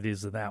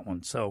realities of that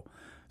one. So,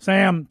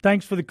 Sam,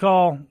 thanks for the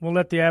call. We'll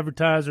let the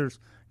advertisers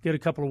get a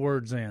couple of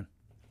words in.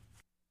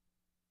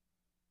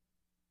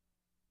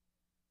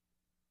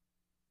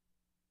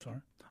 Sorry.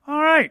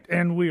 All right,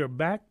 and we are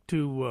back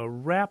to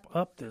wrap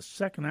up the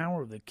second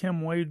hour of the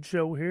Kim Wade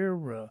Show here.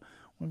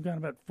 We've got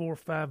about 4 or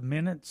 5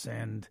 minutes,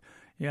 and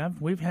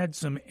we've had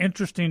some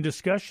interesting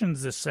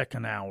discussions this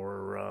second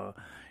hour.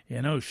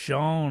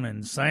 Sean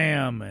and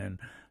Sam and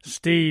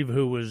Steve,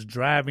 who was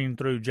driving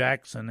through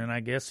Jackson, and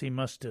I guess he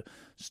must have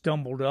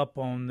stumbled up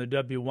on the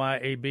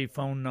WYAB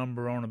phone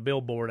number on a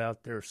billboard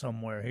out there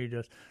somewhere. He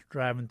just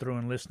driving through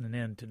and listening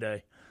in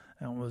today.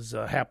 That was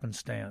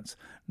happenstance.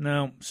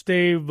 Now,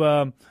 Steve,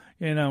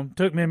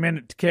 took me a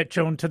minute to catch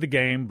on to the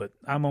game, but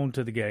I'm on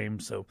to the game,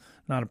 so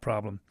not a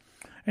problem.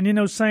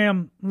 And,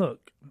 Sam,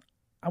 look,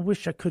 I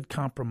wish I could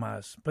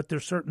compromise, but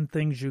there's certain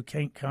things you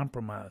can't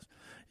compromise.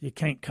 You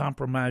can't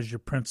compromise your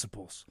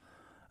principles,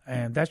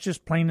 and that's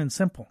just plain and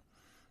simple.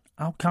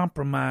 I'll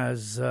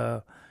compromise,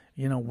 where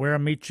I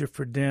meet you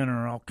for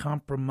dinner. I'll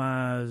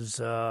compromise,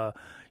 how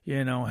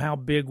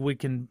big we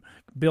can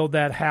build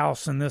that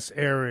house in this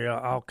area.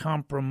 I'll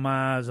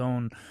compromise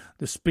on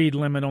the speed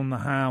limit on the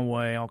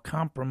highway. I'll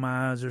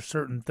compromise. There's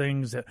certain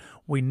things that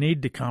we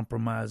need to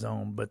compromise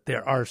on, but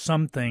there are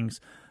some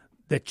things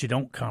that you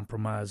don't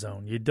compromise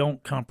on. You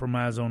don't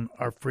compromise on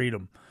our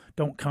freedom.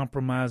 Don't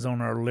compromise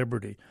on our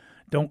liberty.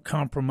 Don't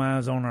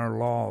compromise on our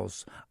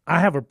laws. I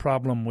have a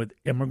problem with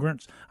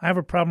immigrants. I have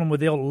a problem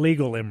with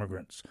illegal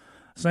immigrants.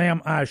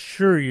 Sam, I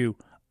assure you,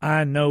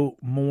 I know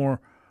more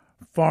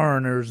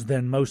foreigners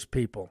than most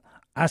people.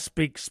 I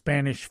speak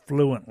Spanish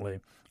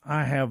fluently.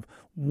 I have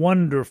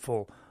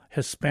wonderful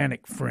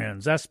Hispanic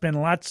friends. I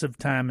spend lots of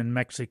time in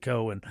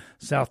Mexico and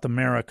South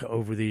America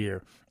over the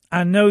year.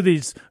 I know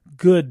these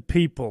good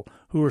people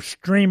who are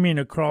streaming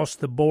across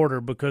the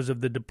border because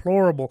of the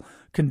deplorable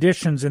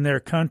conditions in their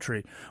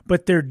country,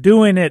 but they're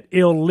doing it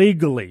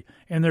illegally,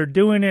 and they're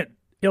doing it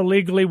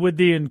illegally with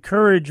the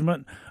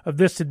encouragement of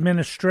this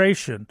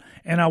administration.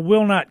 And I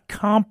will not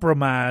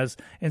compromise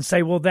and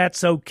say, well,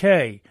 that's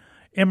okay.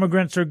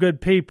 Immigrants are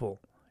good people.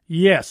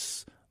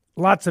 Yes,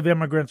 lots of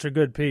immigrants are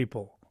good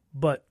people,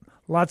 but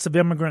lots of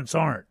immigrants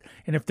aren't.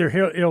 And if they're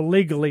here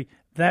illegally,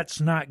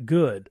 that's not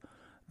good.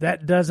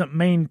 That doesn't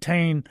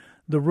maintain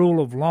the rule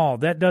of law.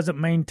 That doesn't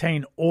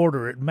maintain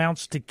order. It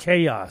amounts to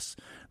chaos.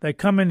 They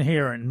come in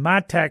here, and my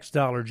tax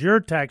dollars, your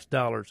tax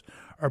dollars,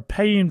 are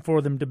paying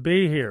for them to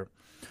be here.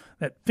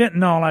 That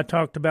fentanyl I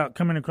talked about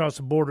coming across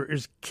the border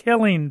is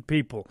killing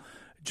people,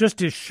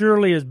 just as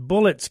surely as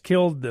bullets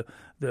killed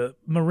the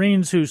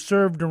Marines who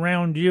served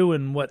around you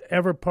in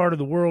whatever part of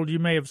the world you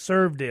may have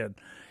served in.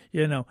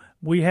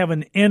 We have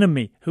an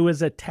enemy who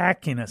is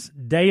attacking us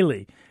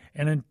daily,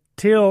 and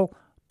until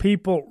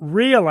people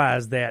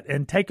realize that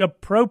and take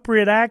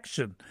appropriate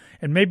action,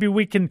 and maybe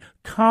we can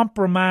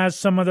compromise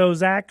some of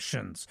those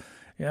actions,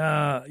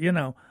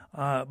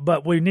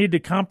 but we need to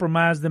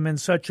compromise them in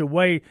such a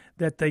way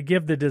that they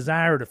give the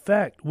desired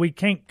effect. We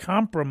can't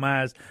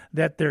compromise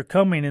that they're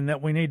coming and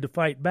that we need to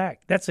fight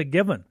back. That's a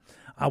given.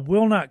 I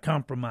will not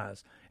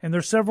compromise. And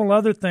there's several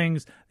other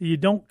things that you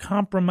don't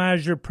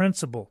compromise your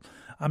principle.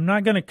 I'm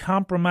not going to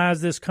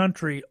compromise this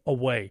country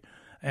away.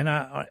 And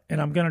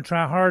I'm going to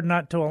try hard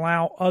not to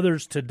allow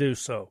others to do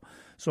so.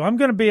 So I'm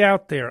going to be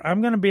out there. I'm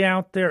going to be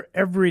out there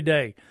every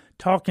day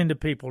talking to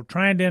people,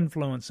 trying to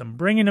influence them,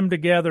 bringing them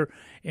together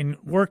in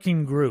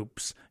working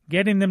groups,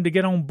 getting them to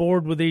get on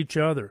board with each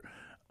other,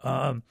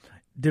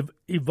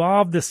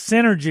 evolve the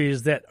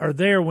synergies that are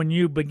there when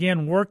you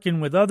begin working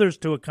with others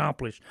to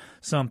accomplish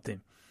something.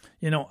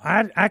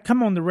 I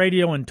come on the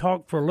radio and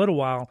talk for a little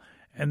while,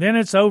 and then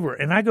it's over,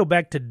 and I go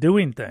back to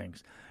doing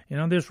things.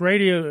 This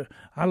radio,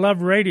 I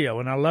love radio,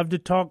 and I love to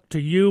talk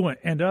to you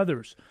and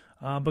others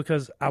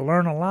because I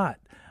learn a lot.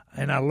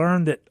 And I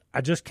learn that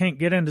I just can't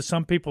get into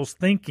some people's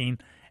thinking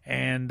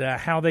and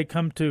how they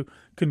come to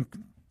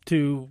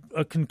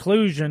a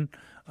conclusion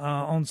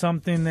on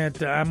something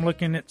that I'm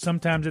looking at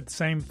sometimes at the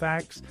same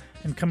facts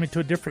and coming to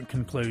a different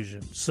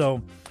conclusion.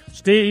 So,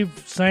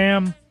 Steve,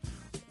 Sam,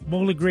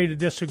 we'll agree to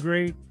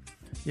disagree.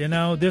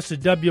 This is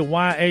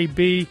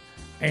WYAB,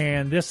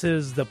 and this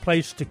is the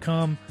place to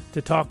come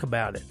to talk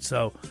about it.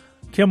 So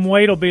Kim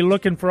Wade will be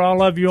looking for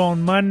all of you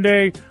on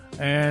Monday.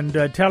 and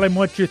tell him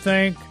what you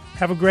think.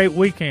 Have a great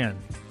weekend.